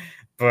idea.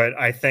 But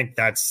I think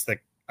that's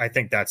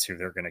who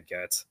they're going to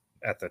get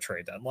at the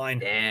trade deadline.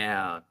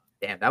 Damn,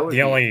 that would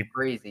be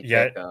crazy.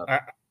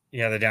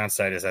 The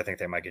downside is I think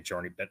they might get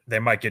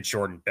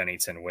Jordan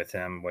Binnington with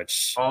him,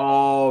 which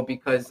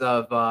because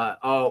of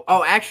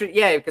actually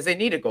because they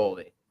need a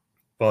goalie.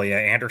 Well, yeah,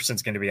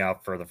 Anderson's going to be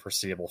out for the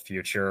foreseeable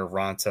future.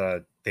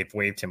 Raanta, they've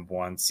waived him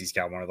once. He's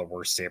got one of the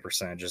worst save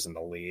percentages in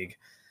the league.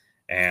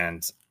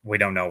 And we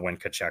don't know when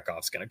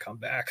Kochekov's going to come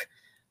back.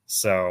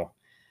 So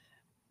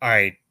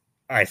I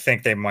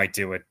think they might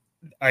do it.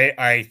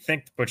 I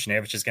think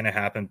Buchnevich is going to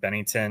happen.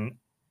 Binnington,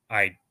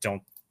 I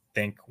don't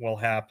think will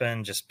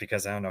happen just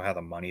because I don't know how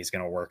the money is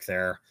going to work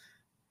there.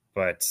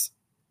 But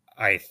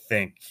I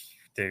think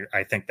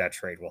that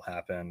trade will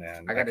happen.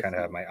 And I kind of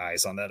have my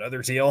eyes on that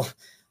other deal.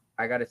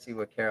 I got to see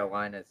what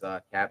Carolina's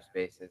cap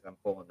space is. I'm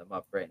pulling them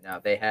up right now.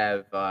 They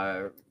have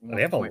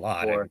they have a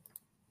lot.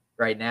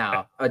 right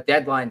now. A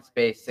deadline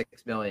space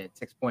 6 million,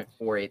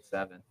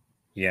 6.487.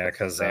 Yeah, That's,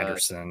 because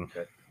Anderson.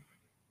 good.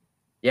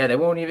 Yeah, they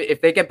won't even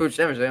if they get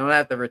Buchnevich, they don't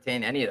have to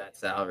retain any of that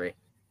salary.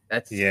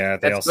 That's Yeah,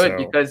 they that's also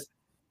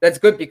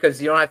good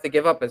because you don't have to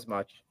give up as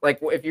much. Like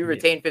if you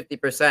retain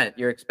 50%,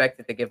 you're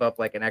expected to give up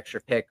like an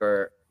extra pick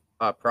or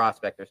a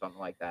prospect or something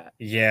like that.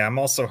 Yeah, I'm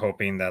also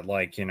hoping that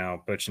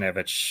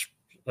Buchnevich,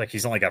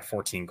 he's only got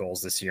 14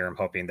 goals this year. I'm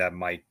hoping that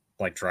might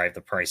drive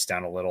the price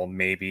down a little.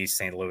 Maybe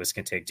St. Louis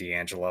can take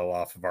DeAngelo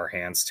off of our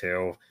hands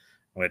too,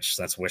 which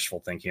that's wishful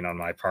thinking on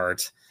my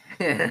part.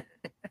 I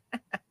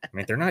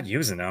mean, they're not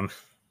using them.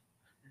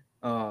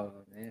 Oh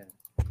man.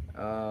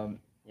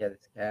 Yeah,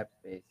 this cap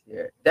space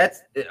here.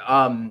 That's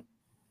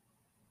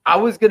I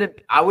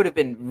would have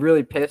been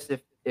really pissed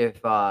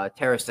if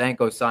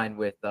Tarasenko signed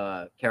with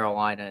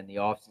Carolina in the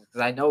offseason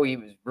because I know he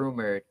was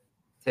rumored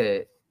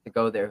to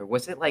go there.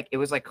 Was it like it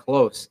was like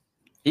close?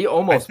 He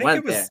almost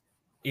went there.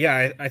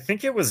 Yeah, I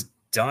think it was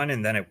done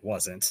and then it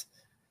wasn't.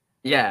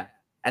 Yeah,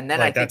 and then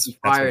I think he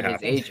fired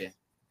his agent.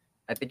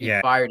 I think he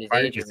fired his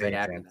agent right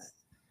after that.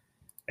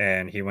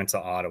 And he went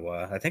to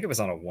Ottawa. I think it was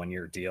on a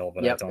 1-year deal,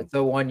 but it's a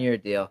 1-year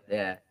deal.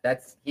 Yeah,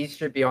 he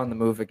should be on the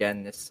move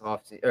again this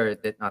offseason, or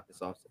not this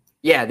offseason.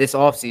 Yeah, this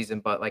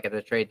offseason, but like at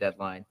the trade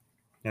deadline.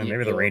 Yeah,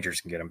 maybe the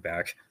Rangers can get him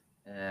back.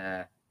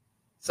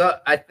 So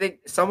I think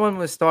someone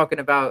was talking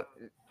about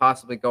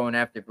possibly going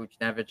after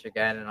Buchnevich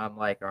again, and I'm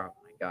like, oh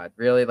my god,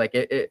 really? Like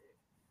it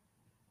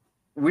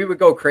we would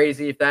go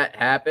crazy if that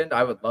happened.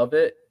 I would love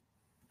it,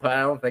 but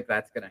I don't think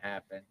that's gonna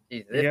happen.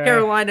 Jesus. If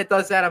Carolina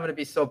does that, I'm gonna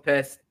be so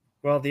pissed.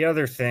 Well, the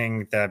other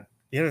thing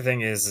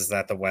is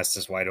that the West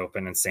is wide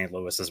open and St.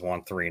 Louis has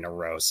won 3 in a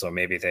row, so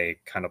maybe they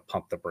kind of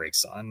pump the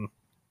brakes on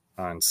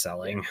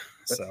selling. Yeah.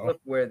 Let's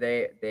look where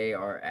they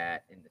are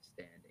at in the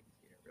standings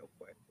here real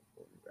quick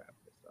before we wrap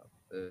this up.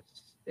 The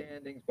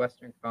standings,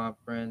 Western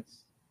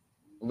Conference.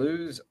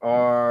 Blues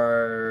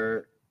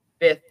are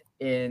 5th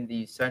in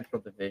the Central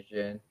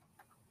Division.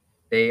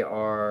 They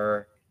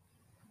are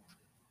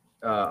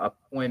a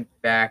point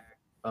back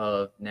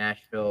of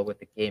Nashville with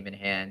the game in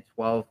hand,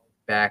 12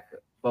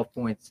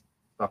 points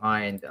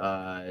behind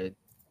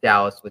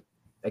Dallas with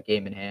a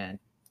game in hand.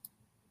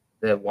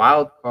 The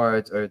wild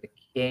cards are the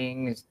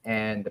Kings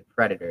and the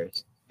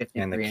Predators,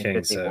 53 and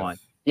 51.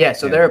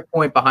 So they're a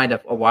point behind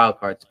a wild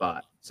card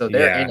spot. So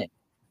they're in it.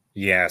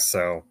 Yeah,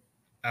 so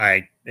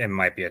it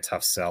might be a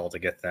tough sell to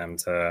get them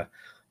to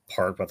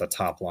part with a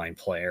top line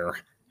player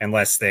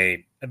unless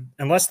they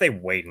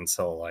wait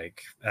until I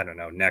don't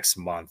know, next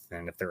month,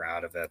 and if they're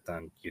out of it,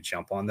 then you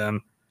jump on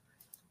them.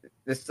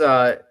 This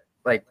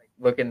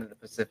look into the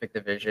Pacific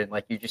Division,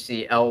 you just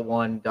see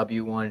L1,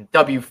 W1,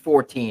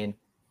 W14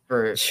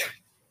 for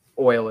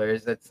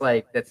Oilers. That's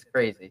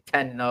crazy.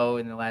 10-0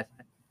 in the last.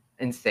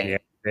 Insane.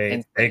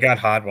 Yeah, they got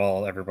hot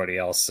while everybody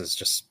else is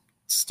just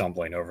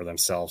stumbling over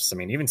themselves. I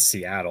mean, even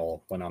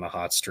Seattle went on a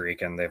hot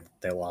streak and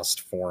they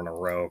lost 4 in a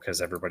row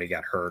because everybody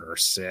got hurt or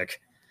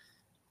sick.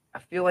 I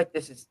feel like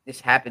this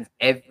happens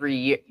every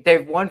year.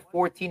 They've won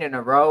 14 in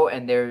a row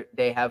and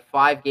they have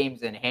 5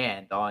 games in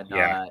hand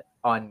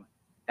on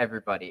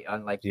everybody,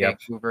 unlike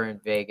Vancouver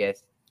and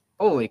Vegas.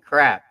 Holy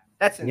crap.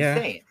 That's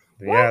insane.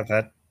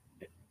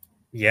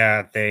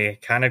 Yeah, they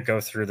kind of go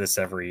through this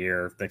every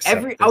year.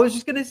 I was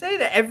just going to say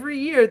that every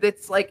year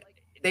that's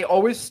they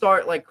always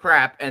start like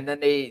crap and then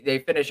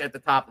they finish at the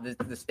top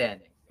of the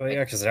standing. Well,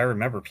 yeah, because I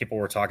remember people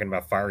were talking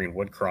about firing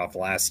Woodcroft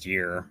last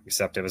year,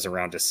 except it was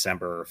around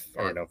December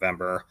or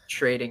November.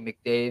 Trading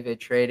McDavid,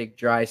 trading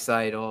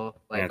Draisaitl.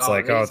 They're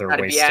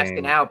wasting. Be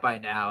asking out by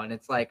now, and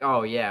it's like,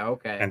 oh yeah,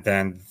 okay. And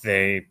then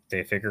they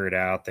figure it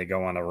out. They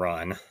go on a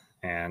run,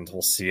 and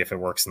we'll see if it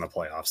works in the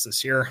playoffs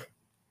this year.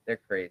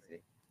 They're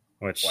crazy.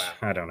 Which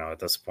I don't know at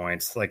this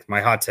point. My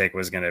hot take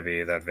was going to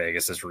be that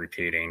Vegas is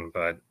repeating,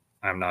 but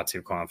I'm not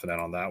too confident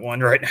on that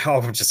one right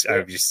now. I'm just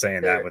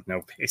saying that with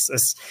no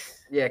basis.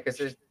 Yeah,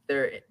 because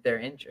they're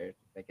injured.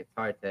 It's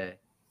hard to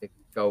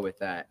go with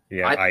that.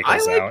 Yeah,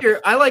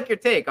 I like your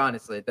take,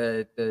 honestly.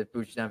 The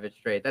Buchnevich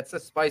trade. That's a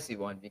spicy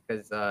one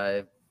because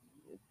it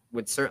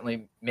would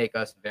certainly make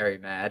us very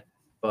mad.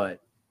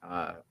 But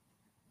I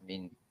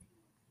mean,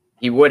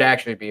 he would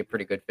actually be a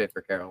pretty good fit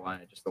for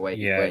Carolina, just the way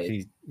he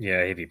plays.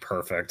 He'd be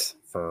perfect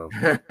for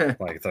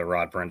the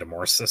Rod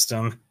Brind'Amour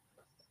system.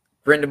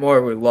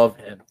 Brind'Amour would love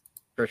him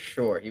for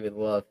sure. He would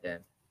love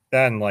him.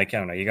 Then, I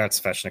don't know, you got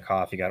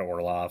Svechnikov, you got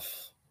Orlov,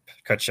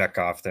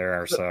 Kochetkov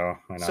there. So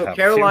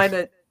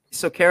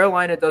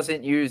Carolina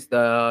doesn't use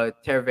the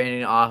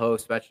Teravainen, Aho,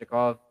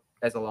 Svechnikov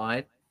as a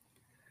line.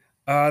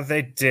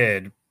 They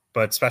did,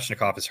 but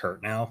Svechnikov is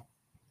hurt now.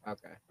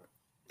 Okay.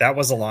 That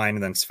was a line,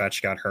 and then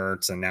Svech got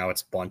hurt, and now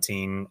it's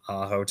Bunting,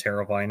 Aho,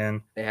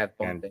 Teravainen. They have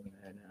Bunting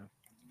there now.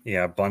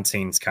 Yeah,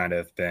 Bunting's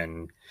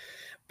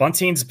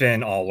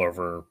been all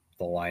over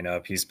the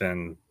lineup. He's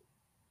been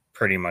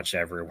pretty much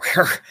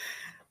everywhere.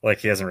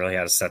 He hasn't really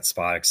had a set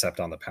spot except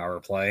on the power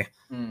play.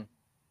 Yeah,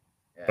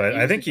 but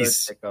I think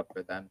he's pick up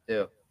for them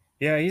too.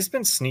 Yeah, he's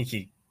been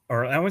sneaky,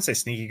 or I wouldn't say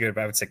sneaky good,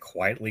 but I would say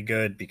quietly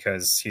good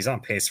because he's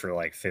on pace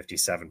for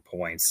 57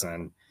 points,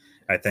 and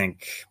I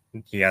think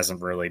he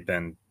hasn't really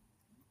been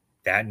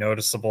that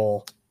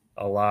noticeable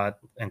a lot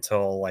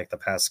until like the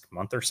past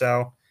month or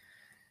so,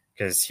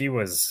 because he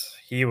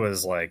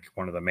was like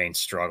one of the main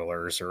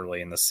strugglers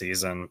early in the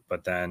season,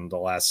 but then the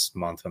last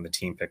month when the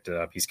team picked it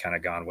up, he's kind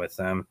of gone with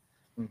them.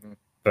 Mm-hmm.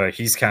 But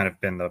he's kind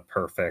of been the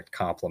perfect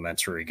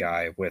complementary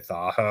guy with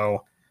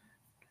Aho,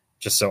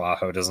 just so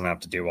Aho doesn't have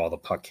to do all the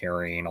puck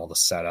carrying, all the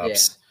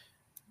setups.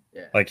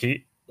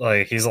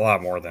 Yeah. He's a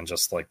lot more than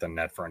just like the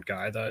net front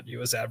guy that he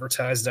was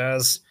advertised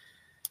as.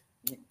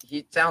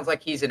 He sounds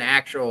like he's an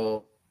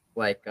actual,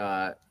 like,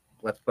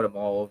 let's put him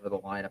all over the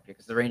lineup here,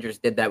 because the Rangers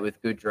did that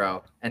with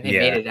Goudreau, and they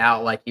made it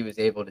out like he was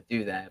able to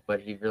do that, but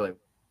he really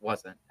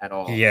wasn't at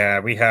all. Yeah,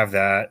 we have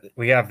that.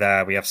 We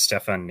have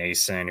Stefan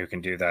Nason who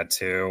can do that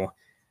too.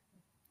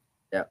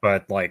 Yeah.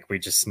 But like we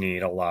just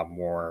need a lot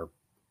more.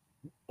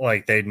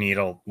 Like they need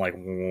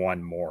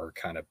one more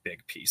kind of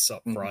big piece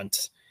up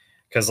front.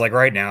 Because like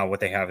right now what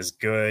they have is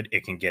good.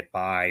 It can get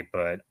by,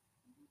 but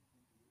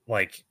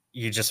like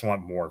you just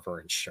want more for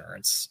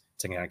insurance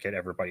to kind of get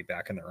everybody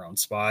back in their own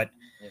spot.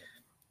 Yeah.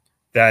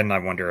 That, and I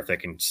wonder if they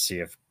can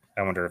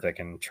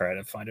try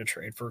to find a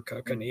trade for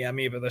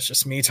Kotkaniemi, but that's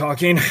just me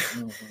talking.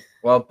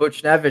 Well,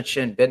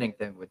 Buchnevich and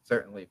Binnington would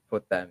certainly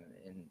put them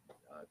in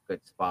a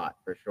good spot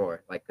for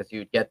sure. Like, because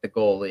you'd get the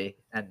goalie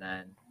and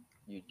then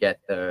you'd get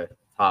the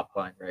top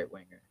line right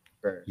winger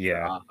for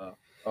Aho.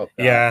 Oh,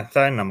 yeah.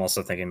 Then I'm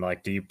also thinking,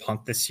 like, do you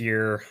punt this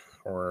year,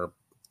 or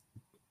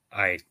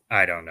I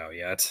don't know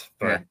yet.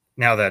 But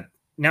now that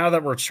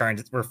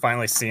we're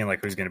finally seeing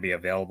like who's going to be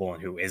available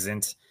and who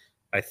isn't,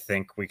 I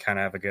think we kind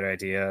of have a good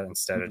idea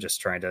instead of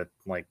just trying to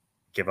like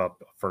give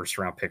up a first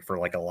round pick for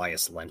like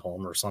Elias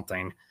Lindholm or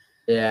something.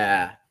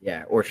 Yeah.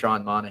 Or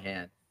Sean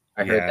Monahan.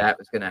 I heard that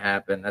was going to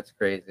happen. That's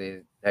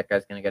crazy. That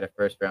guy's going to get a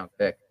first round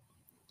pick.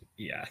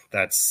 Yeah,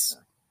 that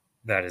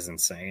is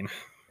insane.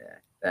 Yeah,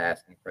 the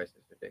asking price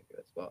is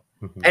ridiculous. Well,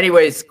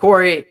 anyways,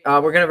 Corey,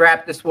 we're going to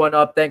wrap this one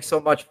up. Thanks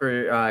so much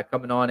for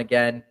coming on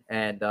again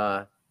and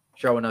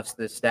showing us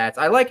the stats.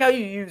 I like how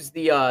you use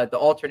the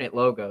alternate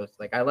logos.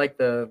 Like, I like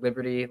the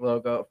Liberty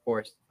logo, of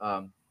course.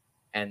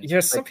 And yeah,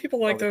 some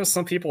people like those,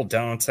 some people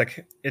don't.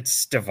 Like,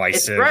 it's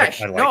divisive. It's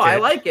fresh. I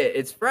like it.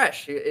 It's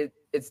fresh.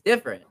 It's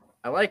different.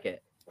 I like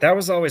it. That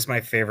was always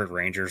my favorite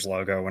Rangers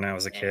logo when I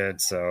was a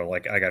kid. So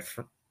like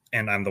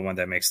and I'm the one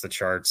that makes the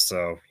charts,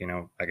 so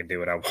I can do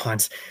what I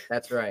want.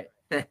 That's right.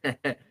 You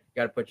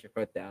got to put your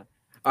foot down.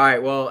 All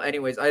right. Well,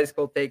 anyways, Ice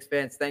Cold Takes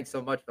fans, thanks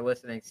so much for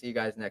listening. See you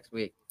guys next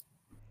week.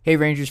 Hey,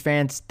 Rangers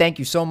fans, thank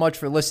you so much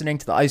for listening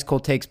to the Ice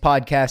Cold Takes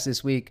podcast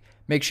this week.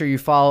 Make sure you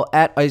follow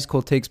at Ice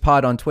Cold Takes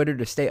Pod on Twitter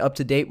to stay up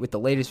to date with the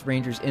latest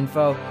Rangers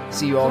info.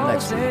 See you all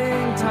next week.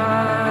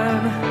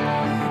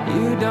 Time.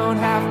 You don't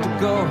have to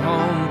go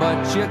home,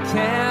 but you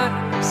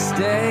can't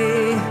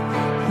stay.